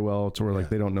off pretty well to where like Yeah.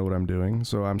 they don't know what I'm doing.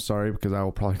 So I'm sorry because I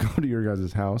will probably go to your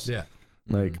guys' house, yeah.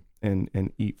 like and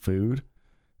eat food,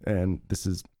 and this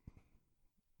is.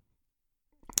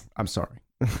 I'm sorry.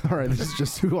 All right, this is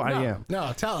just who I am.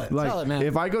 No, tell it. Like Tell it, man.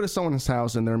 if I go to someone's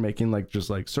house and they're making like just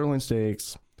like sirloin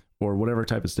steaks or whatever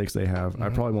type of steaks they have, I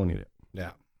probably won't eat it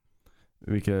yeah.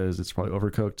 because it's probably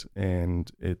overcooked and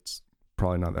it's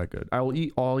probably not that good. I will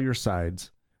eat all your sides,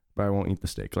 but I won't eat the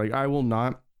steak. Like I will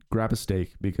not grab a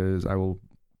steak because I will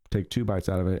take 2 bites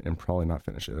out of it and probably not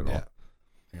finish it at all. Yeah.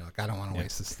 You're like, I don't want to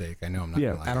waste the steak. I know I'm not Yeah,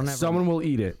 gonna like I don't it. ever- someone will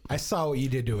eat it. I saw what you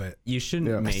did to it. You shouldn't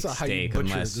Yeah. I make saw how you steak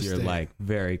butchered unless the you're steak. like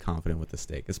very confident with the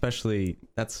steak. Especially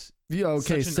that's Yeah,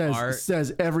 okay, such an art.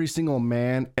 says every single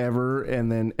man ever,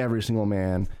 and then every single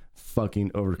man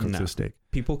fucking overcooks No. his steak.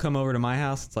 people come over to my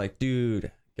house. It's like, dude,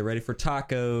 get ready for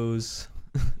tacos.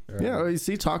 Yeah, you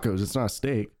see tacos, it's not a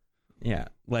steak. Yeah,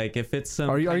 like if it's some.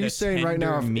 Are you kinda saying right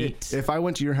now tender if, meat? if I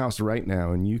went to your house right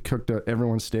now and you cooked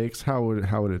everyone's steaks, how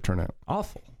would it turn out?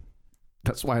 Awful.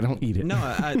 That's why I don't eat it. No,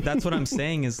 that's what I'm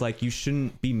saying is like you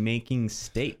shouldn't be making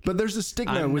steak. But there's a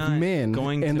stigma I'm with not men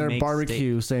going in to their make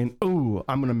barbecue saying, "Oh,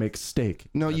 I'm gonna make steak."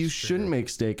 No, you That's shouldn't true. make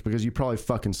steak because you probably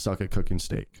fucking suck at cooking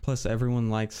steak. Plus, everyone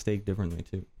likes steak differently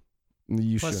too.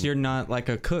 You Plus, shouldn't. you're not like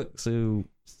a cook, so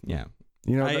yeah.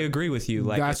 You know, I agree with you.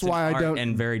 Like that's it's why I an art don't-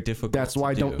 and very difficult. that's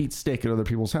why I to don't do. eat steak at other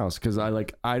people's house because I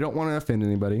don't want to offend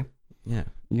anybody. Yeah,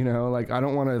 You know, like I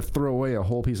don't want to throw away a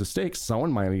whole piece of steak.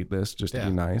 Someone might eat this just to Yeah.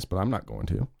 be nice, but I'm not going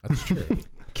to. That's true.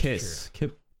 kiss.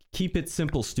 Keep it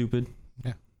simple, stupid.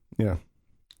 Yeah,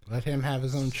 Let him have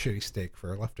his own shitty steak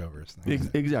for leftovers. That's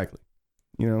it. exactly.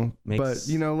 You know, but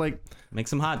you know, like Make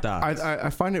some hot dogs. I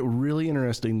find it really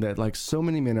interesting that like so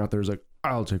many men out there is like,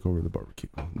 I'll take over the barbecue.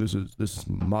 This is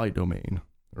my domain,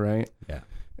 right? Yeah.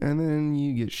 And then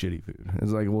you get shitty food.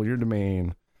 It's like, well, your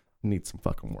domain needs some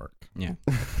fucking work. Yeah,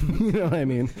 You know what I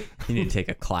mean? you need to take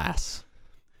a class.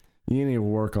 You need to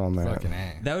work on that. Fucking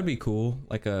A. That would be cool,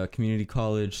 like a community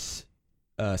college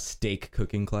steak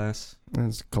cooking class.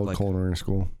 It's called Like- culinary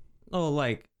school. Oh,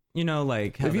 like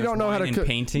like how If you there's don't know how wine to and cook,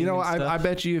 painting. you know, and I stuff.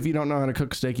 bet you if you don't know how to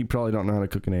cook steak, you probably don't know how to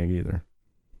cook an egg either.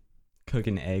 Cook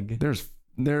an egg.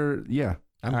 Yeah.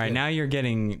 All right, now you're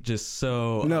getting just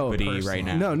so No, uppity personal. right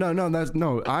now.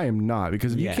 No, I am not,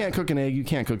 because if you Yeah. can't cook an egg, you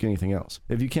can't cook anything else.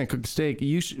 If you can't cook steak,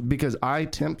 you should, because I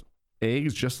tempt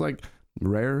eggs just like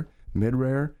rare,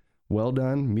 mid-rare, well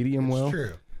done, medium It's well.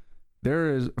 true. There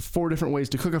is 4 different ways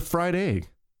to cook a fried egg,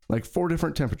 like 4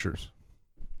 different temperatures.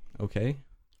 Okay.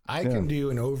 I can do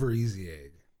an over easy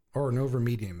egg or an over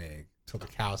medium egg till the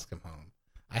cows come home.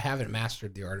 I haven't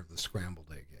mastered the art of the scrambled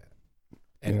egg yet.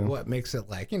 And Yeah. what makes it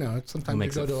like, you know, sometimes you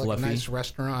makes go it to like fluffy? a nice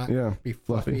restaurant, Yeah, be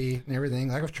fluffy and everything.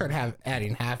 Like I've tried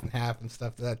adding half and half and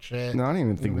stuff to that shit. No, I don't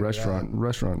even think Leave it at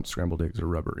restaurant scrambled eggs are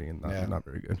rubbery and Yeah. not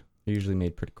very good. They're usually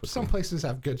made pretty quickly. Some places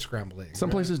have good scrambled eggs. Some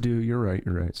right? places do. You're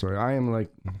right. Sorry, I am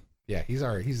like, Yeah, he's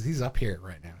up here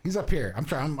right now. He's up here.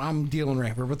 I'm dealing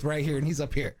with right here, and he's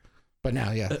up here. But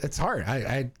now, yeah, it's hard.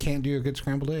 I can't do a good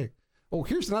scrambled egg. Oh,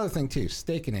 here's another thing too: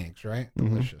 steak and eggs, right?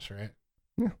 Delicious, right?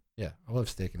 Yeah. Yeah, I love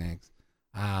steak and eggs.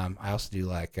 I also do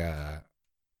like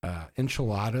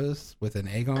enchiladas with an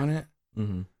egg on it.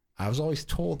 Mm-hmm. I was always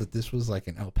told that this was like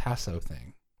an El Paso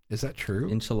thing. Is that true?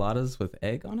 Enchiladas with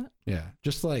egg on it. Yeah,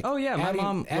 just like Oh yeah, my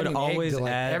mom would adding egg always to,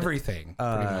 like, add everything.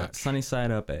 Pretty much. sunny side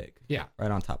up egg. Yeah.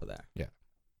 Right on top of that. Yeah.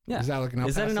 Yeah. Is that like an El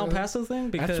Is that an El Paso? Paso thing?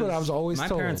 Because That's what I was always my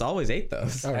told. parents always ate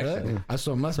those. Oh, really? actually.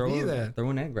 So it must be that. Throw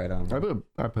an egg right on.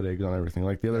 I put eggs on everything.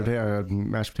 Like the other day, I had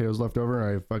mashed potatoes left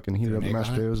over. I fucking heated Threw up an the egg mashed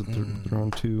on it? potatoes and threw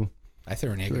on 2. I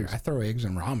throw an egg. Eggs. I throw eggs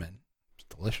in ramen. It's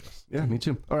delicious. Yeah, me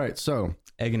too. All right, so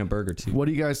Egg in a burger too. what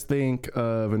do you guys think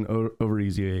of an over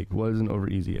easy egg? What is an over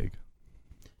easy egg?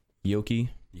 Yolky.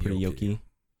 Pretty Yolky. yolky.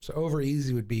 So over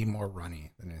easy would be more runny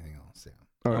than anything else. Yeah.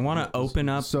 All I right, want to open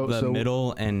up the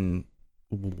middle and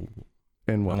and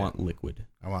I what? want liquid.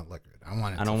 I want liquid.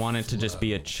 I don't want it to just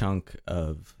be a flow. chunk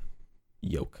of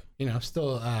yolk. You know,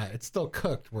 still it's still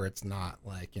cooked where it's not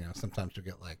like, you know, sometimes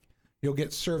you'll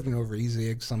get served an over easy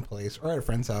egg someplace or at a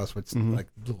friend's house with like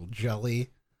little jelly,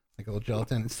 like a little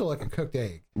gelatin. It's still like a cooked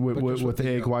egg. but just with the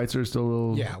egg yolk. whites are still a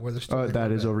little. Yeah, where there's still like that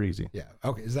a is bit. over easy. Yeah.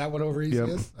 Okay. Is that what over easy Yep.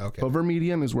 is? Okay. Over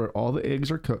medium is where all the eggs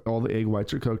are cooked, all the egg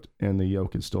whites are cooked, and the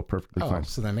yolk is still perfectly Oh, fine.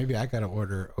 so then maybe I gotta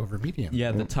order over medium.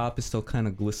 Yeah, the top is still kind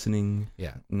of glistening.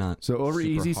 Yeah. Not So over super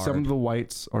easy, hard. some of the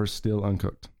whites are still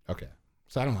uncooked. Okay.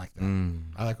 So I don't like that. Mm.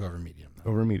 I like over medium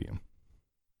though. Over medium.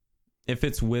 If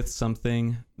it's with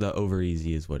something, the over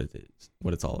easy is what it is.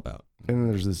 What it's all about. And then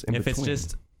there's this in If it's between.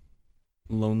 just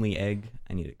lonely egg,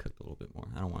 I need it cooked a little bit more.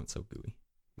 I don't want it so gooey.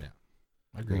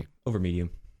 I agree. Over medium.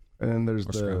 And then there's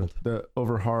Or scrambled. the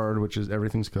over hard, which is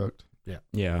everything's cooked.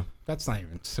 Yeah. That's not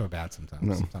even so bad sometimes.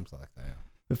 No. Sometimes I like that. Yeah.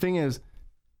 The thing is,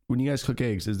 when you guys cook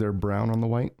eggs, is there brown on the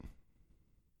white?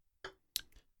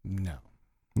 No.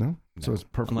 No? So No. it's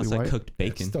perfectly Unless I white? cooked It's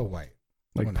bacon. still white.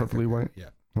 Like When I perfectly cook it, white? Yeah.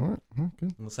 All right.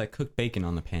 Good. Unless I cook bacon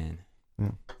on the pan.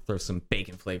 Yeah. Throw some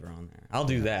bacon flavor on there. I'll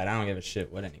do that. I don't give a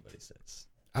shit what anybody says.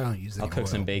 I don't use any I'll cook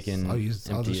some oils. bacon, I'll empty just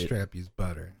it. straight up use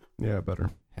butter. Yeah, butter.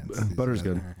 Hence Butter's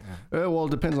these good. in there. Well,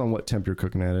 it depends on what temp you're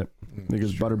cooking at it. Yeah.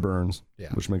 Because Sure. butter burns,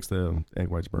 Yeah. which makes the egg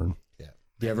whites burn. Yeah.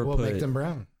 Do you ever We'll put make them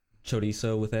brown.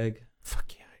 chorizo with egg?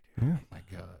 Fuck yeah, I Yeah. My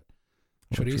God.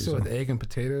 Chorizo with egg and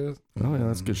potatoes. Oh yeah,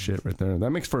 that's good shit right there.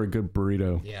 That makes for a good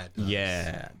burrito. Yeah, it does.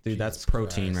 Yeah, dude, that's Jesus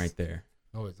protein Christ. right there.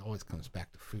 Always comes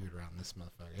back to food around this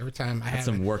motherfucker. Every time That's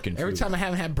some working every food. time I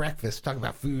haven't had breakfast, talk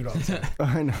about food all the time.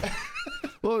 I know.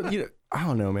 Well, I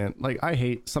don't know, man. Like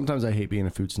sometimes I hate being a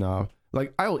food snob.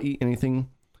 Like I'll eat anything,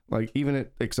 like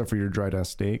except for your dried ass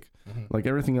steak. Like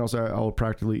everything else, I'll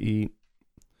practically eat.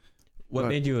 What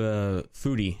made you a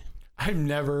foodie? I'm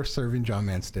never serving John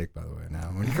Man steak, by the way. Now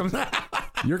when he comes out,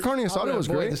 Your carne asada was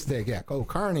the great. steak, yeah. Oh,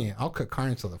 carne. I'll cook carne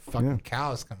until the fucking Yeah.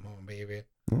 cows come home, baby.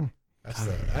 Yeah.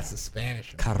 That's the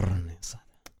Spanish. Carne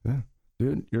asada.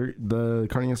 Yeah, dude, the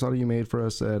carne asada you made for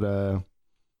us at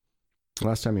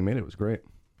last time you made it was great.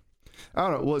 I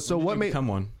don't know. Well, so what made become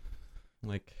one?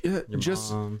 Like your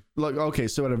just mom. like okay,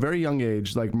 so at a very young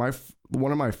age, like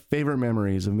one of my favorite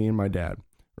memories of me and my dad,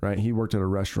 right? He worked at a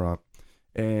restaurant,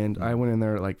 and I went in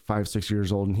there at like 5-6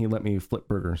 years old, and he let me flip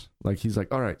burgers. Like he's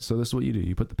like, all right, so this is what you do: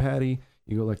 you put the patty,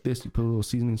 you go like this, you put a little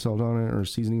seasoning salt on it or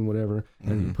seasoning whatever,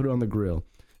 and you put it on the grill.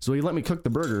 So he let me cook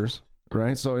the burgers,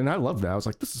 right? So and I loved that. I was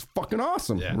like, this is fucking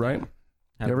awesome, right?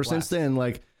 Ever since then,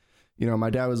 like,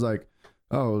 my dad was like,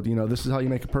 oh, this is how you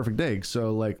make a perfect egg.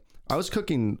 So like, I was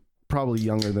cooking probably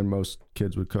younger than most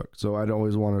kids would cook. So I'd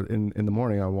always want to, in the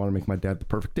morning, I would want to make my dad the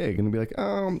perfect egg and be like,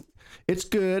 it's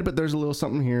good, but there's a little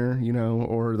something here,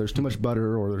 or there's too much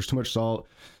butter or there's too much salt.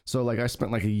 So like I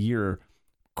spent like a year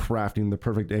crafting the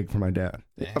perfect egg for my dad.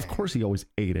 Dang. Of course he always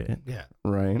ate it. Yeah.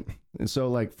 Right. And so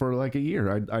like for like a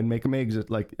year, I'd make him eggs at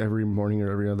like every morning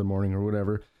or every other morning or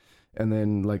whatever. And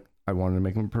then like I wanted to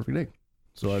make him a perfect egg.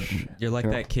 So You're like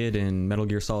that kid in Metal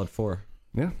Gear Solid 4.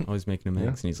 Yeah. Always making him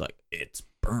eggs, and he's like, it's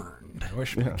burned. I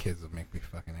wish my kids would make me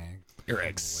fucking eggs. Your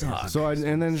eggs suck. So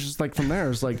and then it's just like from there,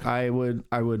 it's like I would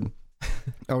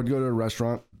go to a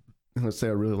restaurant and let's say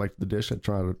I really liked the dish. I'd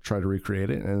try to recreate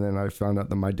it. And then I found out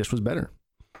that my dish was better,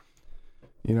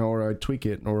 or I'd tweak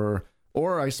it or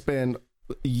I spend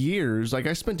years, like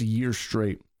I spent a year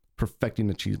straight perfecting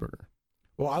a cheeseburger.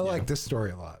 Well, I like this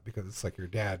story a lot because it's like your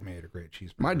dad made a great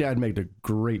cheeseburger. My dad made a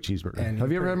great cheeseburger. And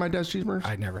have you ever had my dad's cheeseburgers?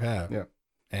 I never have. Yeah.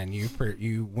 And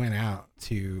you went out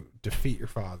to defeat your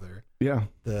father. Yeah.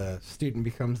 The student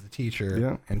becomes the teacher.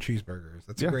 Yeah. And cheeseburgers.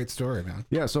 That's a great story, man.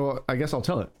 Yeah. So I guess I'll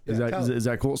tell it. Is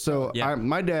that cool? So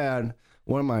my dad,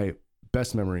 one of my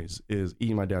best memories is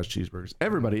eating my dad's cheeseburgers.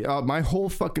 Everybody, my whole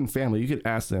fucking family, you could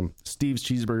ask them. Steve's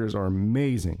cheeseburgers are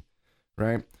amazing,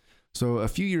 right? So a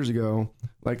few years ago,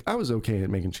 like I was okay at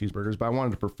making cheeseburgers, but I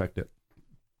wanted to perfect it.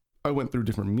 I went through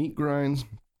different meat grinds,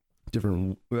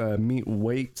 different meat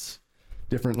weights,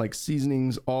 different like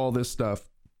seasonings, all this stuff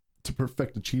to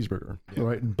perfect a cheeseburger,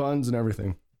 right? Buns and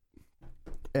everything.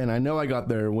 And I know I got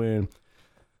there when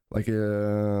like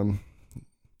a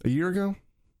year ago,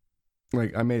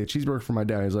 like I made a cheeseburger for my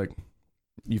dad. He's like,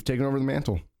 you've taken over the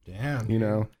mantle,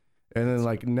 Damn. And then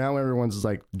like now everyone's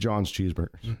like John's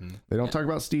cheeseburgers. Mm-hmm. They don't talk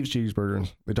about Steve's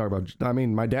cheeseburgers. They talk about,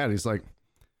 my dad is like,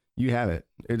 you have it.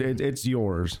 It's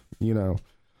yours,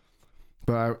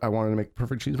 But I wanted to make a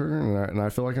perfect cheeseburger and I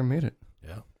feel like I made it.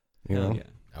 Yeah. You know? Yeah.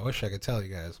 I wish I could tell you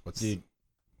guys what's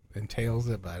entails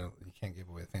it, but you can't give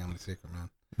away a family secret, man.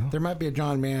 No. There might be a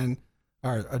John Man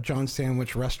or a John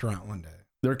Sandwich restaurant one day.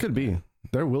 There could be.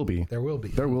 There will be. There will be.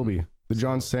 There will be. The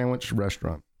John Sandwich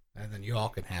restaurant. And then you all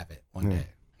can have it one day.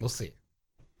 We'll see.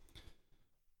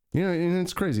 And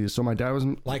it's crazy. So my dad was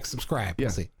Like, subscribe. Yeah.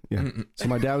 We'll see. yeah. So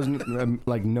my dad was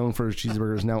like known for his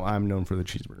cheeseburgers. Now I'm known for the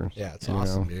cheeseburgers. Yeah, it's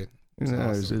awesome, dude. It's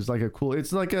awesome. It's like a cool.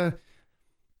 It's like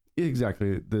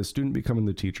exactly the student becoming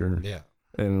the teacher. Yeah.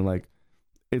 And like,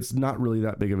 it's not really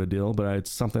that big of a deal, but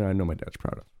it's something I know my dad's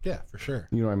proud of. Yeah, for sure.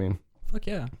 You know what I mean? Fuck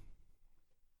yeah.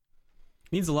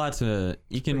 Means a lot to,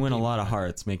 you can win a lot of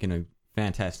hearts making a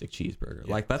fantastic cheeseburger.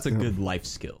 Like that's a good life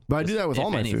skill. But I do that with If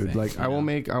all my anything, food. Like I will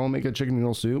make a chicken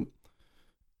noodle soup,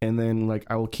 and then like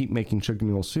I will keep making chicken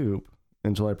noodle soup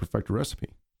until I perfect a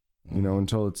recipe.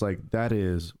 Until it's like that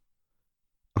is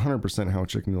 100% how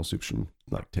chicken noodle soup should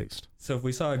like taste. So if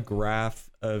we saw a graph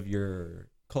of your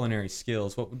culinary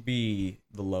skills, what would be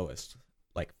the lowest?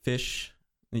 Like fish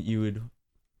that you would,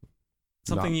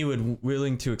 something you would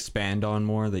willing to expand on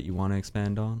more, that you want to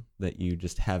expand on, that you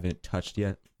just haven't touched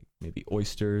yet? Maybe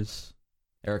oysters.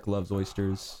 Eric loves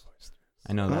oysters.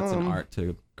 I know that's an art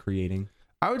to creating.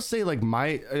 I would say like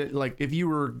my like if you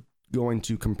were going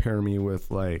to compare me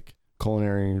with like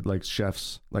culinary like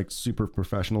chefs, like super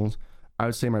professionals, I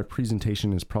would say my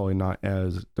presentation is probably not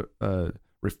as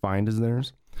refined as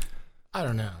theirs. I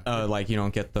don't know. Like you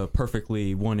don't get the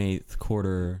perfectly 1/8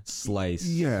 quarter slice.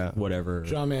 Yeah. Whatever.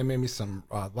 John Man made me some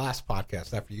last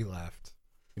podcast after you left.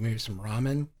 He made me some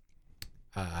ramen.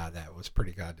 That was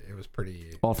pretty good. It was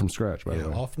pretty. All from scratch, by the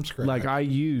way. All from scratch. Like I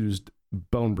used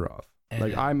bone broth.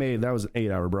 Like I made that was an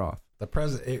 8-hour broth.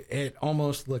 It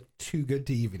almost looked too good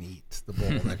to even eat. The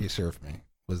bowl that he served me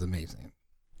was amazing.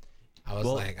 I was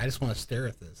like, I just want to stare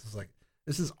at this. It's like,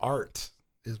 this is art,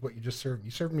 is what you just served.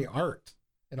 You served me art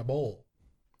in a bowl.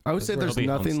 I would say there's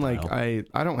nothing like I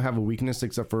don't have a weakness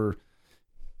except for,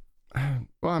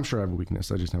 well, I'm sure I have a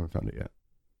weakness. I just haven't found it yet.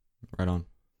 Right on.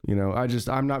 You know,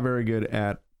 I'm not very good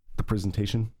at the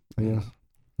presentation, I guess.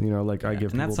 You know, like I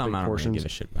give people that's something big I don't portions. really give a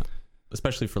shit about,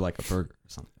 especially for like a burger or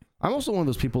something. I'm also one of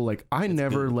those people, like, I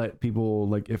never let people,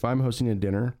 like, if I'm hosting a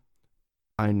dinner,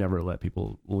 I never let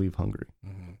people leave hungry.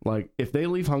 Mm-hmm. Like, if they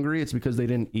leave hungry, it's because they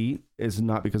didn't eat. It's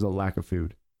not because of lack of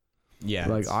food. Yeah.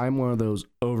 Like, I'm one of those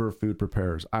over food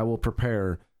preparers. I will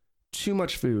prepare too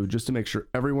much food just to make sure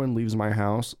everyone leaves my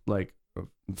house, like,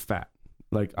 fat.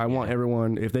 Like, I want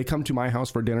everyone, if they come to my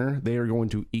house for dinner, they are going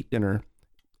to eat dinner,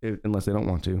 unless they don't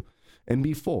want to, and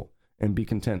be full and be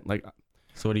content. Like,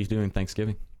 so what are you doing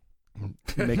Thanksgiving?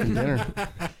 Making dinner,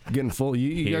 getting full.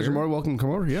 You guys are more welcome to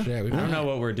come over. Yeah. I don't know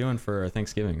what we're doing for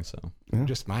Thanksgiving, so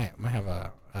just might have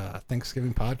a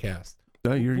Thanksgiving podcast.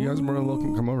 You guys are more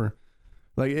welcome to come over.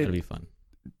 Like it'll be fun.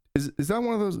 Is that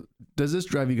one of those? Does this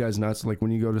drive you guys nuts? Like when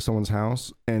you go to someone's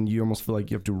house and you almost feel like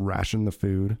you have to ration the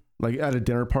food, like at a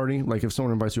dinner party. Like if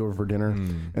someone invites you over for dinner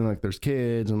and like there's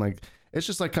kids and like it's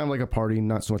just like kind of like a party,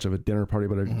 not so much of a dinner party,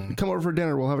 but come over for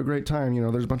dinner. We'll have a great time. You know,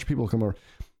 there's a bunch of people come over.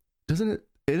 Doesn't it?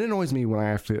 It annoys me when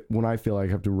I feel like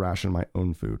I have to ration my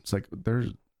own food. It's like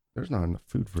there's not enough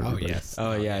food for everybody. Yes.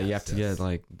 Oh yeah, you have to get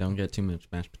like don't get too much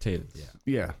mashed potatoes.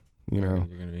 Yeah. You know.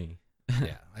 You're gonna be.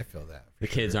 Yeah, I feel that. The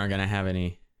kids aren't gonna have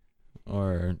any,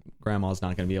 or grandma's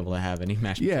not gonna be able to have any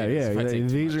mashed potatoes. Yeah.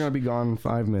 These are gonna be gone in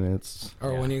 5 minutes.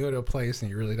 Or when you go to a place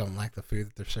and you really don't like the food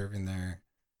that they're serving there,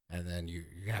 and then you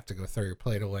have to go throw your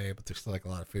plate away, but there's still like a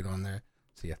lot of food on there.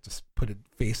 So you have to put it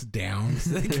face down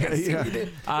so they can't see it.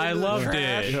 I loved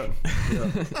it.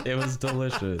 Yeah. It was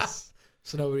delicious.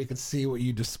 So nobody could see what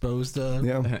you disposed of.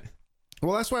 Yeah.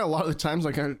 Well, that's why a lot of the times,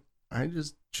 like I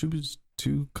just choose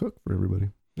to cook for everybody.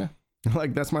 Yeah.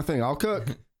 Like that's my thing. I'll cook.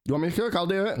 You want me to cook? I'll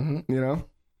do it. Mm-hmm. You know.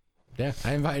 Yeah.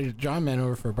 I invited John Man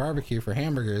over for a barbecue for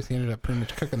hamburgers. He ended up pretty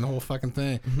much cooking the whole fucking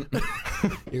thing.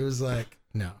 He was like,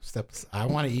 "No, I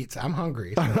want to eat. I'm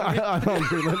hungry." I'm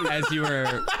hungry. As you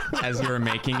were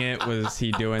making it, was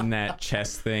he doing that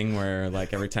chest thing where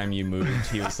like every time you moved,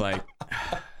 he was like,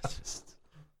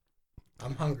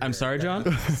 "I'm hungry." I'm sorry,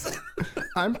 John.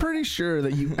 I'm pretty sure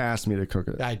that you asked me to cook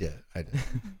it. I did.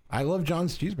 I love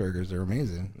John's cheeseburgers. They're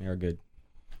amazing. They are good.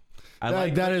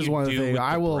 That is one of the things.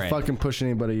 I will fucking push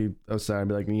anybody aside and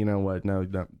be like, you know what? No.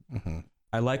 Mm-hmm.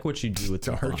 I like what you do with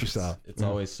Don't the hurt yourself. It's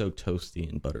always so toasty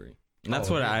and buttery. And that's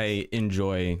what I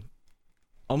enjoy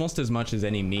almost as much as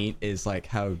any meat is like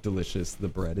how delicious the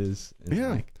bread is.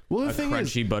 And like well, the a thing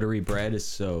crunchy, buttery bread is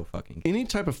so fucking good. Any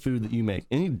type of food that you make,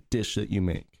 any dish that you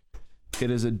make, it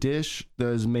is a dish that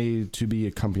is made to be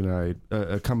accompanied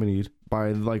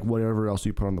by like whatever else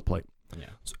you put on the plate. Yeah.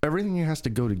 So everything has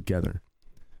to go together.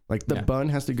 Like the bun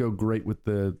has to go great with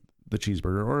the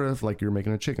cheeseburger, or if like you're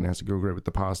making a chicken, it has to go great with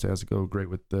the pasta, it has to go great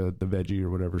with the veggie or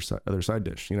whatever other side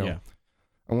dish, you know? Yeah.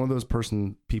 I'm one of those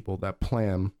people that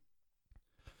plan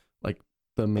like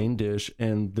the main dish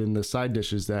and then the side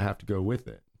dishes that have to go with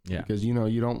it. Yeah. Because, you know,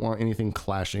 you don't want anything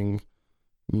clashing,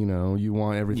 you know, you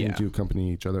want everything to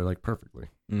accompany each other like perfectly.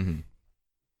 Mm-hmm.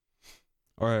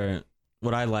 Or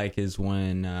what I like is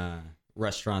when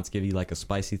restaurants give you like a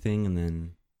spicy thing and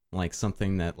then like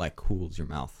something that like cools your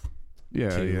mouth.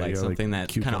 Yeah, too. Like something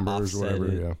like that kind of offset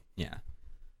it. Yeah.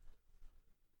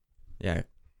 Yeah.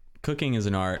 Cooking is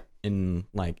an art in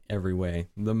like every way.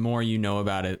 The more you know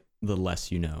about it, the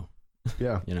less you know.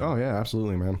 Yeah. You know? Oh yeah,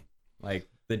 absolutely, man. Like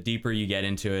the deeper you get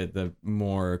into it, the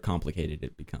more complicated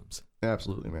it becomes.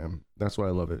 Absolutely, man. That's why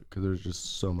I love it, because there's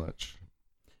just so much.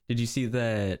 Did you see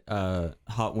that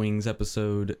Hot Wings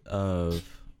episode or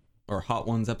Hot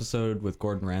Ones episode with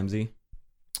Gordon Ramsay?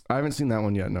 I haven't seen that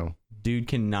one yet, no. Dude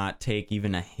cannot take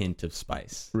even a hint of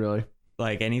spice. Really?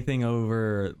 Like anything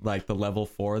over like the level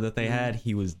 4 that they had,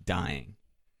 he was dying.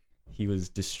 He was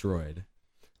destroyed.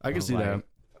 I can see that.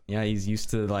 Yeah, he's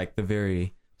used to like the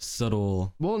very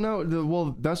subtle. Well,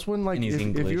 no, that's when like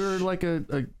if you're like a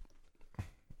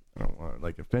I don't want to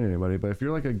like offend anybody, but if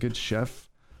you're like a good chef,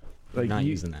 like not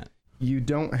using that. You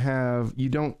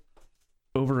don't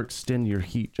overextend your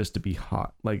heat just to be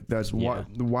hot. Like that's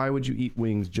why would you eat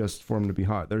wings just for them to be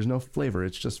hot? There's no flavor.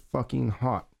 It's just fucking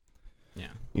hot. Yeah.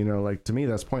 You know, like to me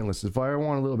that's pointless. If I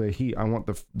want a little bit of heat, I want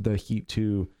the heat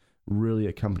to really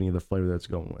accompany the flavor that's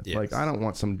going with. Yes. Like I don't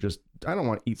want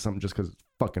to eat something just because it's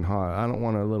fucking hot. I don't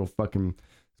want a little fucking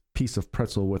piece of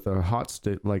pretzel with a hot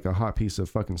a hot piece of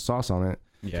fucking sauce on it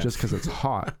just because it's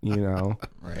hot, you know?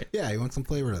 Right. Yeah, you want some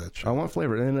flavor to that shit. I want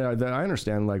flavor. And I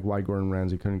understand like why Gordon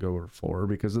Ramsay couldn't go over 4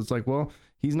 because it's like, well,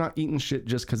 he's not eating shit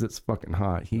just because it's fucking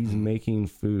hot. He's making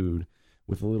food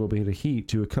with a little bit of heat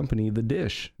to accompany the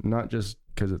dish, not just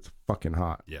because it's fucking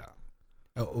hot. Yeah.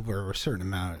 Over a certain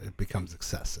amount, it becomes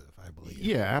excessive, I believe.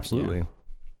 Yeah, absolutely. Yeah.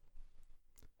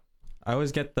 I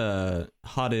always get the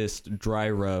hottest dry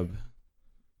rub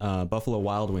Buffalo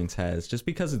Wild Wings has just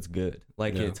because it's good.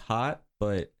 Like it's hot,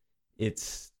 but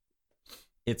it's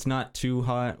not too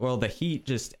hot. Well, the heat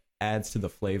just adds to the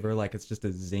flavor. Like it's just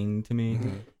a zing to me.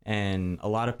 Mm-hmm. And a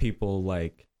lot of people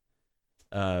like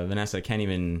Vanessa can't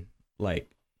even like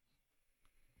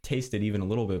taste it even a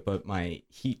little bit, but my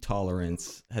heat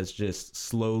tolerance has just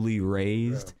slowly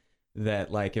raised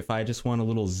that like if I just want a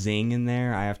little zing in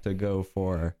there, I have to go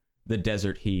for the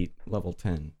desert heat level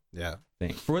 10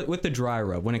 thing with the dry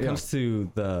rub. When it comes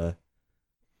to the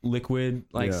liquid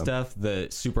stuff, the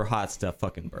super hot stuff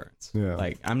fucking burns.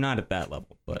 Like I'm not at that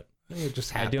level, but it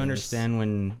just I do understand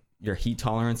when your heat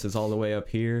tolerance is all the way up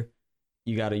here,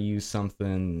 you got to use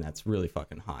something that's really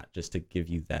fucking hot just to give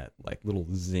you that like little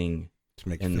zing to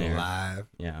make you feel alive.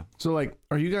 Yeah. So like,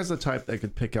 are you guys the type that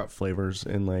could pick out flavors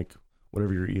in like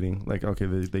whatever you're eating? Like, okay,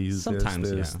 they use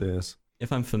sometimes this.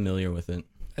 If I'm familiar with it.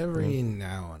 Every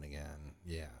now and again,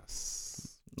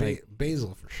 yes. Like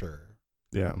basil for sure.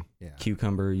 Yeah.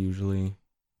 Cucumber usually.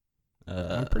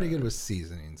 I'm pretty good with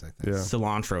seasonings, I think. Yeah.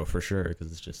 Cilantro for sure,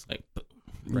 because it's just like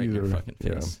right in your fucking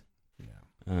face.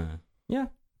 Yeah,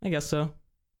 I guess so.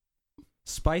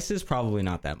 Spices probably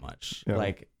not that much. Yeah.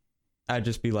 Like I'd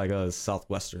just be like a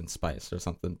southwestern spice or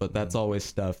something, but that's always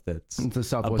stuff that's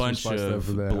a bunch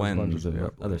of blends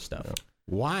of other stuff. Yeah.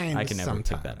 Wine, I can never pick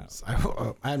sometimes. that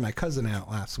out. I had my cousin out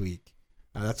last week.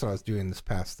 That's what I was doing this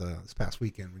past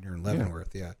weekend when you're in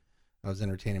Leavenworth. Yeah, I was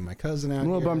entertaining my cousin out. I'm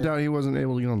a little bummed out he wasn't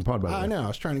able to get on the pod. By the way, I know. I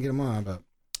was trying to get him on, but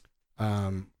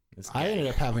I ended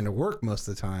up having to work most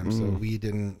of the time, so we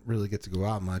didn't really get to go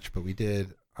out much. But we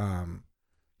did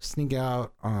sneak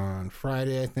out on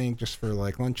Friday, I think, just for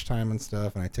like lunchtime and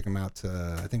stuff. And I took him out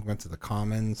to, I think, went to the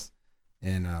Commons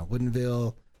in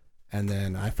Woodinville. And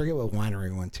then I forget what winery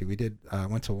we went to. We did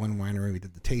went to one winery. We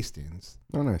did the tastings.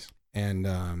 Oh, nice. And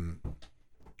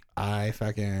I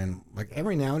fucking like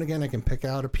every now and again I can pick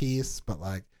out a piece, but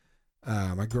like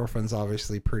my girlfriend's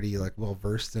obviously pretty like well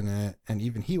versed in it, and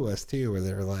even he was too. Where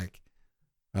they're like,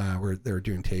 where they were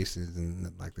doing tastings,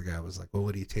 and like the guy was like, "Well,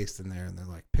 what do you taste in there?" And they're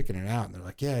like picking it out, and they're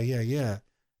like, "Yeah,"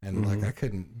 and like I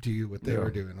couldn't do what they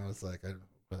were doing. I was like,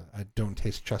 I don't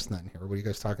taste chestnut in here. What are you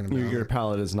guys talking about? Your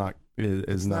palate is not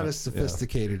not as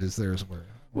sophisticated as theirs were.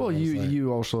 Well,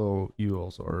 you also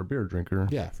are a beer drinker.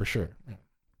 Yeah, for sure. Yeah.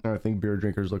 I think beer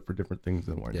drinkers look for different things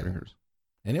than wine drinkers.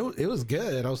 And it was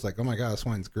good. I was like, oh my god, this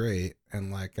wine's great.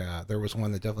 And like there was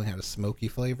one that definitely had a smoky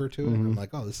flavor to it. And I'm like,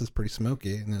 oh, this is pretty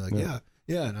smoky. And they're like,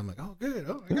 yeah. And I'm like, oh, good.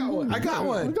 Oh, I got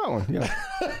one. Yeah.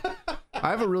 I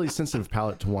have a really sensitive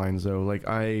palate to wines, though. Like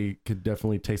I could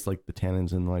definitely taste like the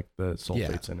tannins and like the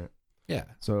sulfates in it. Yeah.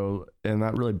 So, and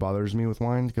that really bothers me with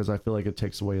wine because I feel like it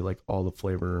takes away like all the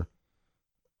flavor.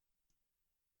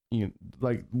 You know,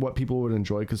 like what people would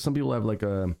enjoy, because some people have like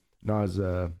not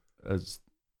as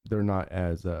they're not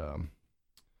as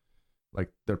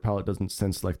like their palate doesn't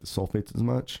sense like the sulfates as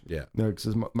much. Yeah. No,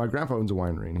 because my grandpa owns a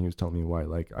winery and he was telling me why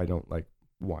like I don't like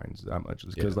wines that much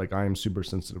is because like I am super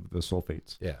sensitive to the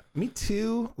sulfates. Yeah, me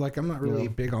too. Like I'm not really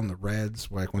big on the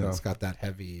reds, like when it's got that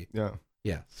heavy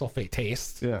sulfate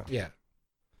taste. Yeah.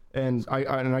 And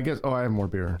I guess I have more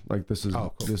beer. Like this is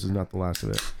this is not the last of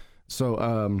it.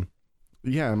 So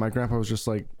yeah, my grandpa was just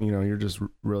like, you know, you're just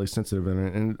really sensitive in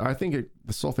it, and I think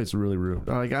the sulfates are really rude.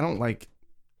 Like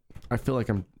I feel like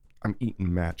I'm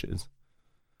eating matches.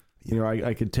 You know,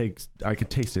 I could taste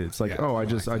it. It's like, I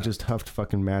just huffed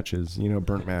fucking matches, you know,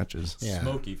 burnt matches. Yeah.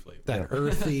 Smoky flavor.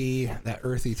 That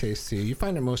earthy taste too. You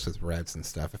find it most with reds and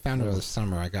stuff. I found over the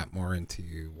summer I got more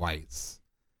into whites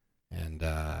and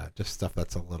just stuff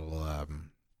that's a little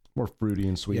more fruity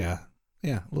and sweet. Yeah,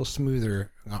 a little smoother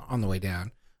on the way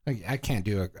down. I can't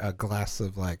do a glass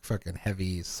of like fucking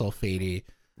heavy sulfatey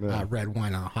red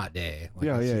wine on a hot day. Like,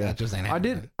 that just ain't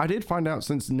happening. I did find out,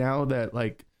 since now that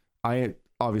like I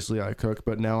cook,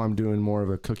 but now I'm doing more of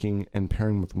a cooking and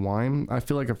pairing with wine. I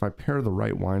feel like if I pair the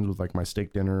right wines with like my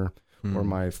steak dinner or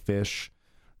my fish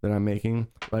that I'm making,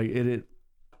 like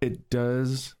it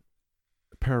does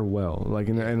pair well. Like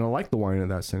and I like the wine in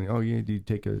that setting. Oh yeah, you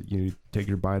take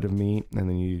your bite of meat and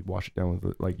then you wash it down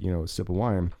with like, you know, a sip of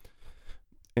wine.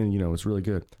 and it's really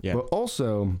good. Yeah. But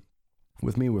also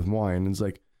with me with wine, it's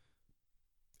like,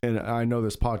 and I know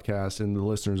this podcast and the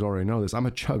listeners already know this, I'm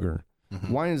a chugger.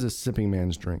 Mm-hmm. Wine is a sipping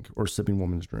man's drink or sipping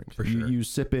woman's drink. For sure. You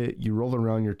sip it, you roll it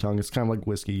around your tongue. It's kind of like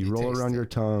whiskey. You roll it around your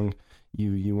tongue.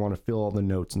 You want to feel all the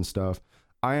notes and stuff.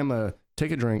 I am a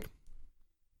take a drink.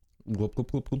 Whoop,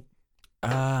 whoop, whoop, whoop.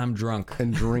 I'm drunk.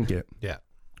 And drink it. Yeah.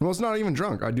 Well, it's not even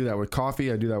drunk. I do that with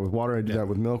coffee. I do that with water. I do that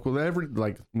with milk. With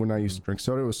like when I used to drink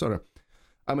soda, it was soda.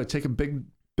 I'm going to take a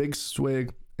big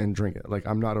swig and drink it. Like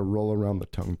I'm not a roll around the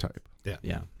tongue type.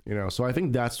 Yeah. So I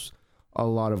think that's a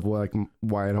lot of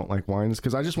why I don't like wine is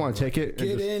because I just want to take it.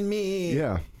 Get in me.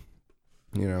 Yeah.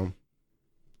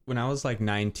 When I was like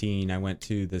 19, I went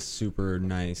to this super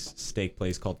nice steak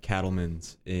place called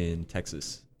Cattleman's in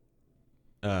Texas.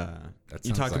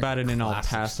 You talk about it in El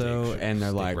Paso, and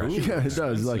they're like, Yeah, it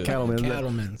does. Like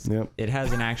Cattleman's. Yep. it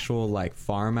has an actual like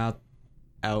farm out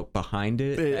behind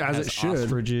it. As has it should.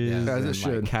 ostriches, As it and,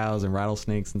 should. like, cows and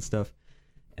rattlesnakes and stuff,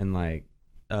 and like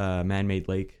man-made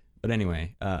lake. But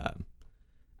anyway,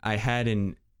 I had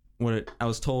I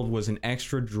was told was an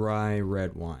extra dry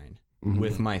red wine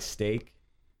with my steak,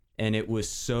 and it was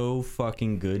so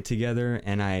fucking good together.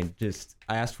 And I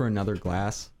asked for another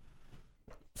glass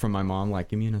from my mom, like,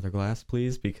 give me another glass,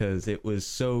 please, because it was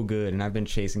so good, and I've been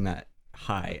chasing that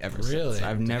high ever since.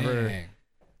 I've never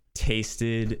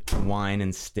tasted wine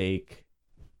and steak.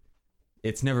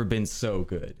 It's never been so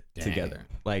good together.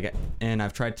 Like, and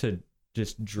I've tried to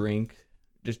just drink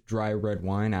dry red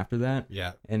wine after that.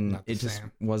 Yeah. And it just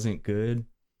wasn't good.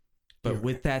 But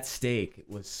with that steak, it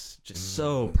was just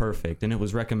so perfect, and it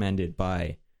was recommended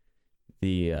by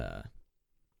the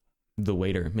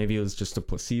waiter. Maybe it was just a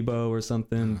placebo or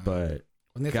something, but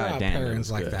when they throw out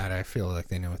pairings like that, I feel like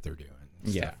they know what they're doing.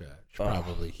 Yeah. Should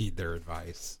probably heed their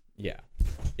advice. Yeah.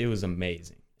 It was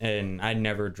amazing. And I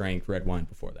never drank red wine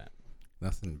before that.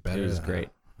 Nothing better. It was great.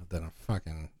 Than a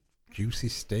fucking juicy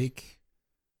steak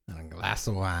and a glass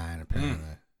of wine,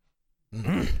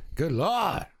 apparently. Good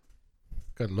Lord.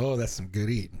 Good Lord, that's some good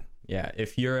eating. Yeah.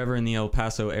 If you're ever in the El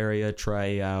Paso area,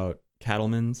 try out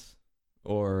Cattleman's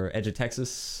or Edge of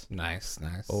Texas. Nice.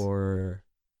 Or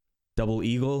Double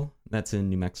Eagle. That's in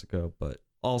New Mexico, but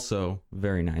also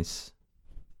very nice.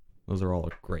 Those are all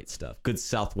great stuff. Good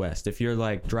Southwest. If you're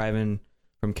like driving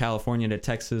from California to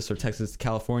Texas or Texas to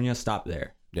California, stop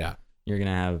there. Yeah. You're going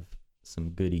to have some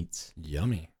good eats.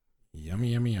 Yummy.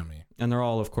 And they're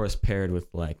all, of course, paired with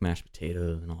like mashed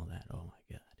potatoes and all that. Oh my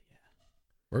God. Yeah.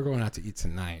 We're going out to eat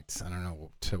tonight. I don't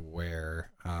know to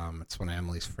where. It's one of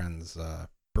Emily's friends'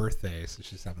 birthday, so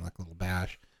she's having like a little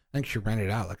bash. I think she rented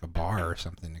out like a bar or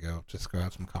something to go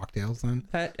have some cocktails then.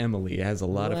 Pat Emily has a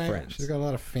lot of friends. She's got a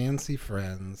lot of fancy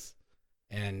friends.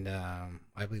 And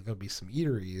I believe there'll be some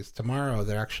eateries. Tomorrow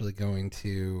they're actually going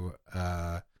to,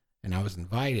 and I was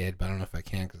invited, but I don't know if I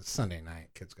can because it's Sunday night.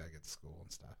 Kids got to get to school and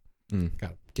stuff. Got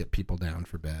to get people down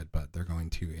for bed, but they're going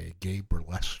to a gay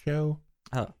burlesque show.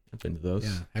 Oh, I've been to those.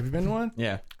 Yeah. Have you been to one?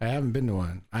 Yeah. I haven't been to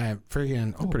one. I am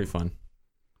friggin'. They're pretty fun.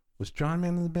 Was John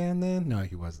Man in the band then? No,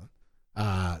 he wasn't.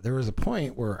 There was a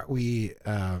point where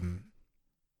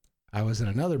I was in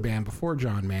another band before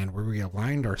John Man where we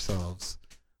aligned ourselves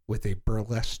with a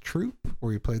burlesque troupe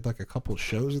where we played like a couple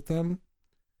shows with them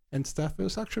and stuff. It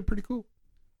was actually pretty cool.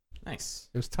 Nice.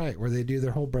 It was tight where they do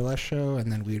their whole burlesque show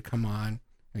and then we'd come on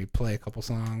and we'd play a couple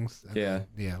songs and then,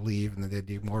 leave, and then they'd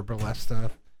do more burlesque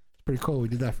stuff. It's pretty cool. We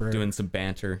did that for doing some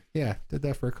banter. Yeah, did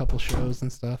that for a couple shows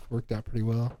and stuff. Worked out pretty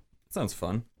well. Sounds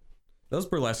fun. Those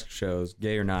burlesque shows,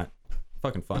 gay or not,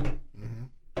 fucking fun.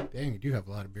 Mm-hmm. Dang, you do have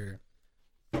a lot of beer.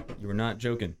 You were not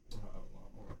joking.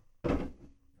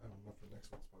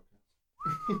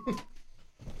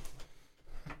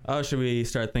 Oh, should we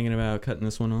start thinking about cutting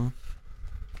this one off?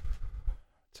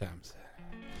 Times.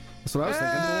 That's what I was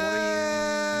thinking.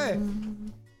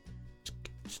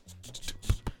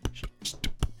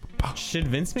 Should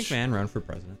Vince McMahon run for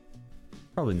president?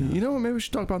 Probably not. You know what? Maybe we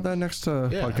should talk about that next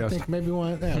podcast. I think maybe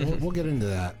we'll get into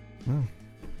that.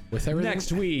 With everything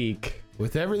Next week.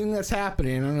 With everything that's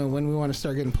happening, I don't know when we want to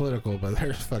start getting political, but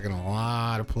there's fucking a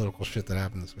lot of political shit that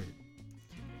happened this week.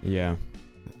 Yeah.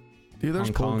 Dude, there's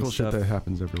Hong Kong political shit stuff. that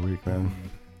happens every week, man.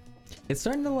 It's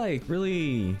starting to like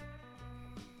really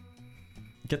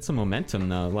get some momentum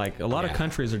though. Like a lot of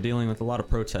countries are dealing with a lot of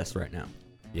protests right now.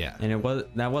 Yeah. And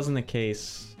that wasn't the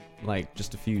case like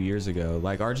just a few years ago.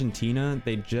 Like Argentina,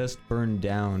 they just burned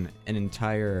down an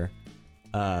entire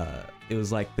it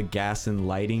was like the gas and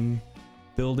lighting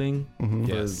building.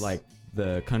 Mm-hmm. It was like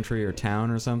the country or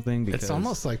town or something, because it's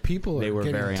almost like people they were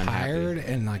are very getting tired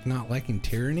unhappy. and like not liking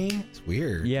tyranny. It's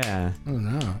weird. Yeah. I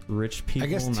don't know. Rich people. I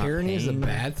guess not tyranny is a paying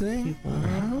bad thing. I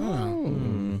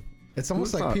don't know. It's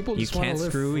almost like people You just want can't to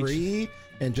live screw each- free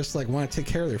and just like want to take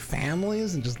care of their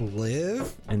families and just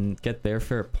live. And get their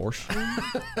fair portion.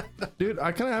 Dude,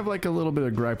 I kind of have like a little bit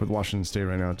of gripe with Washington State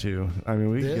right now too. I mean,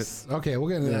 we This okay, we'll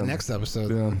get into that next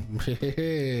episode.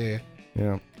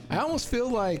 yeah. I almost feel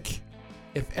like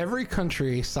if every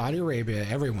country, Saudi Arabia,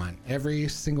 every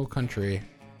single country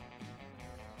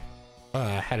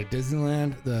had a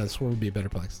Disneyland, this world would be a better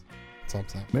place. That's all I'm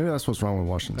saying. Maybe that's what's wrong with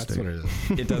Washington That's State. what it is.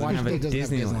 It doesn't have a Washington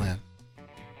doesn't have Disneyland.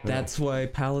 That's why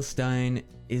Palestine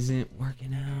isn't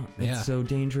working out. It's Yeah. so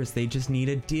dangerous. They just need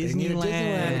a They Disneyland. need a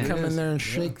Disneyland to come It in is. there and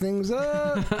shake things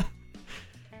up.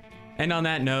 And on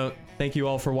that note, thank you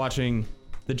all for watching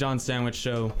the John Sandwich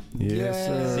Show. Yes,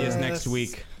 sir. See us next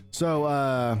week.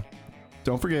 So,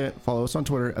 don't forget, follow us on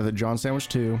Twitter at the John Sandwich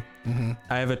 2.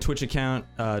 I have a Twitch account,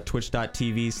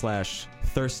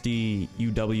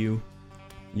 twitch.tv/thirstyuw.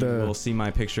 You will see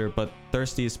my picture, but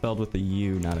thirsty is spelled with a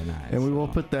U, not an I. And we will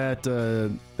so- put that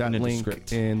In the link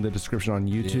descript. in the description on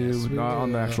YouTube, Yes, we not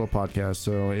on the will. actual podcast.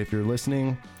 So if you're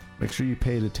listening, make sure you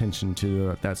paid attention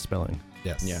to that spelling.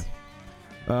 Yes. Yeah.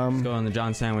 Go on the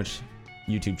John Sandwich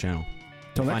YouTube channel.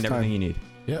 Till Find next everything time. you need.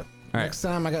 Yep. All right. Next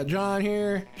time I got John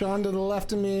here, John to the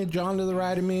left of me, John to the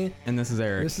right of me. And this is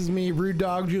Eric. This is me, Rude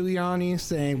Dog Giuliani,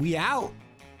 saying we out.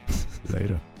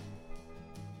 Later.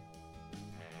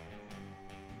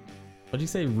 What'd you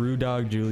say, Rue Dog Julie?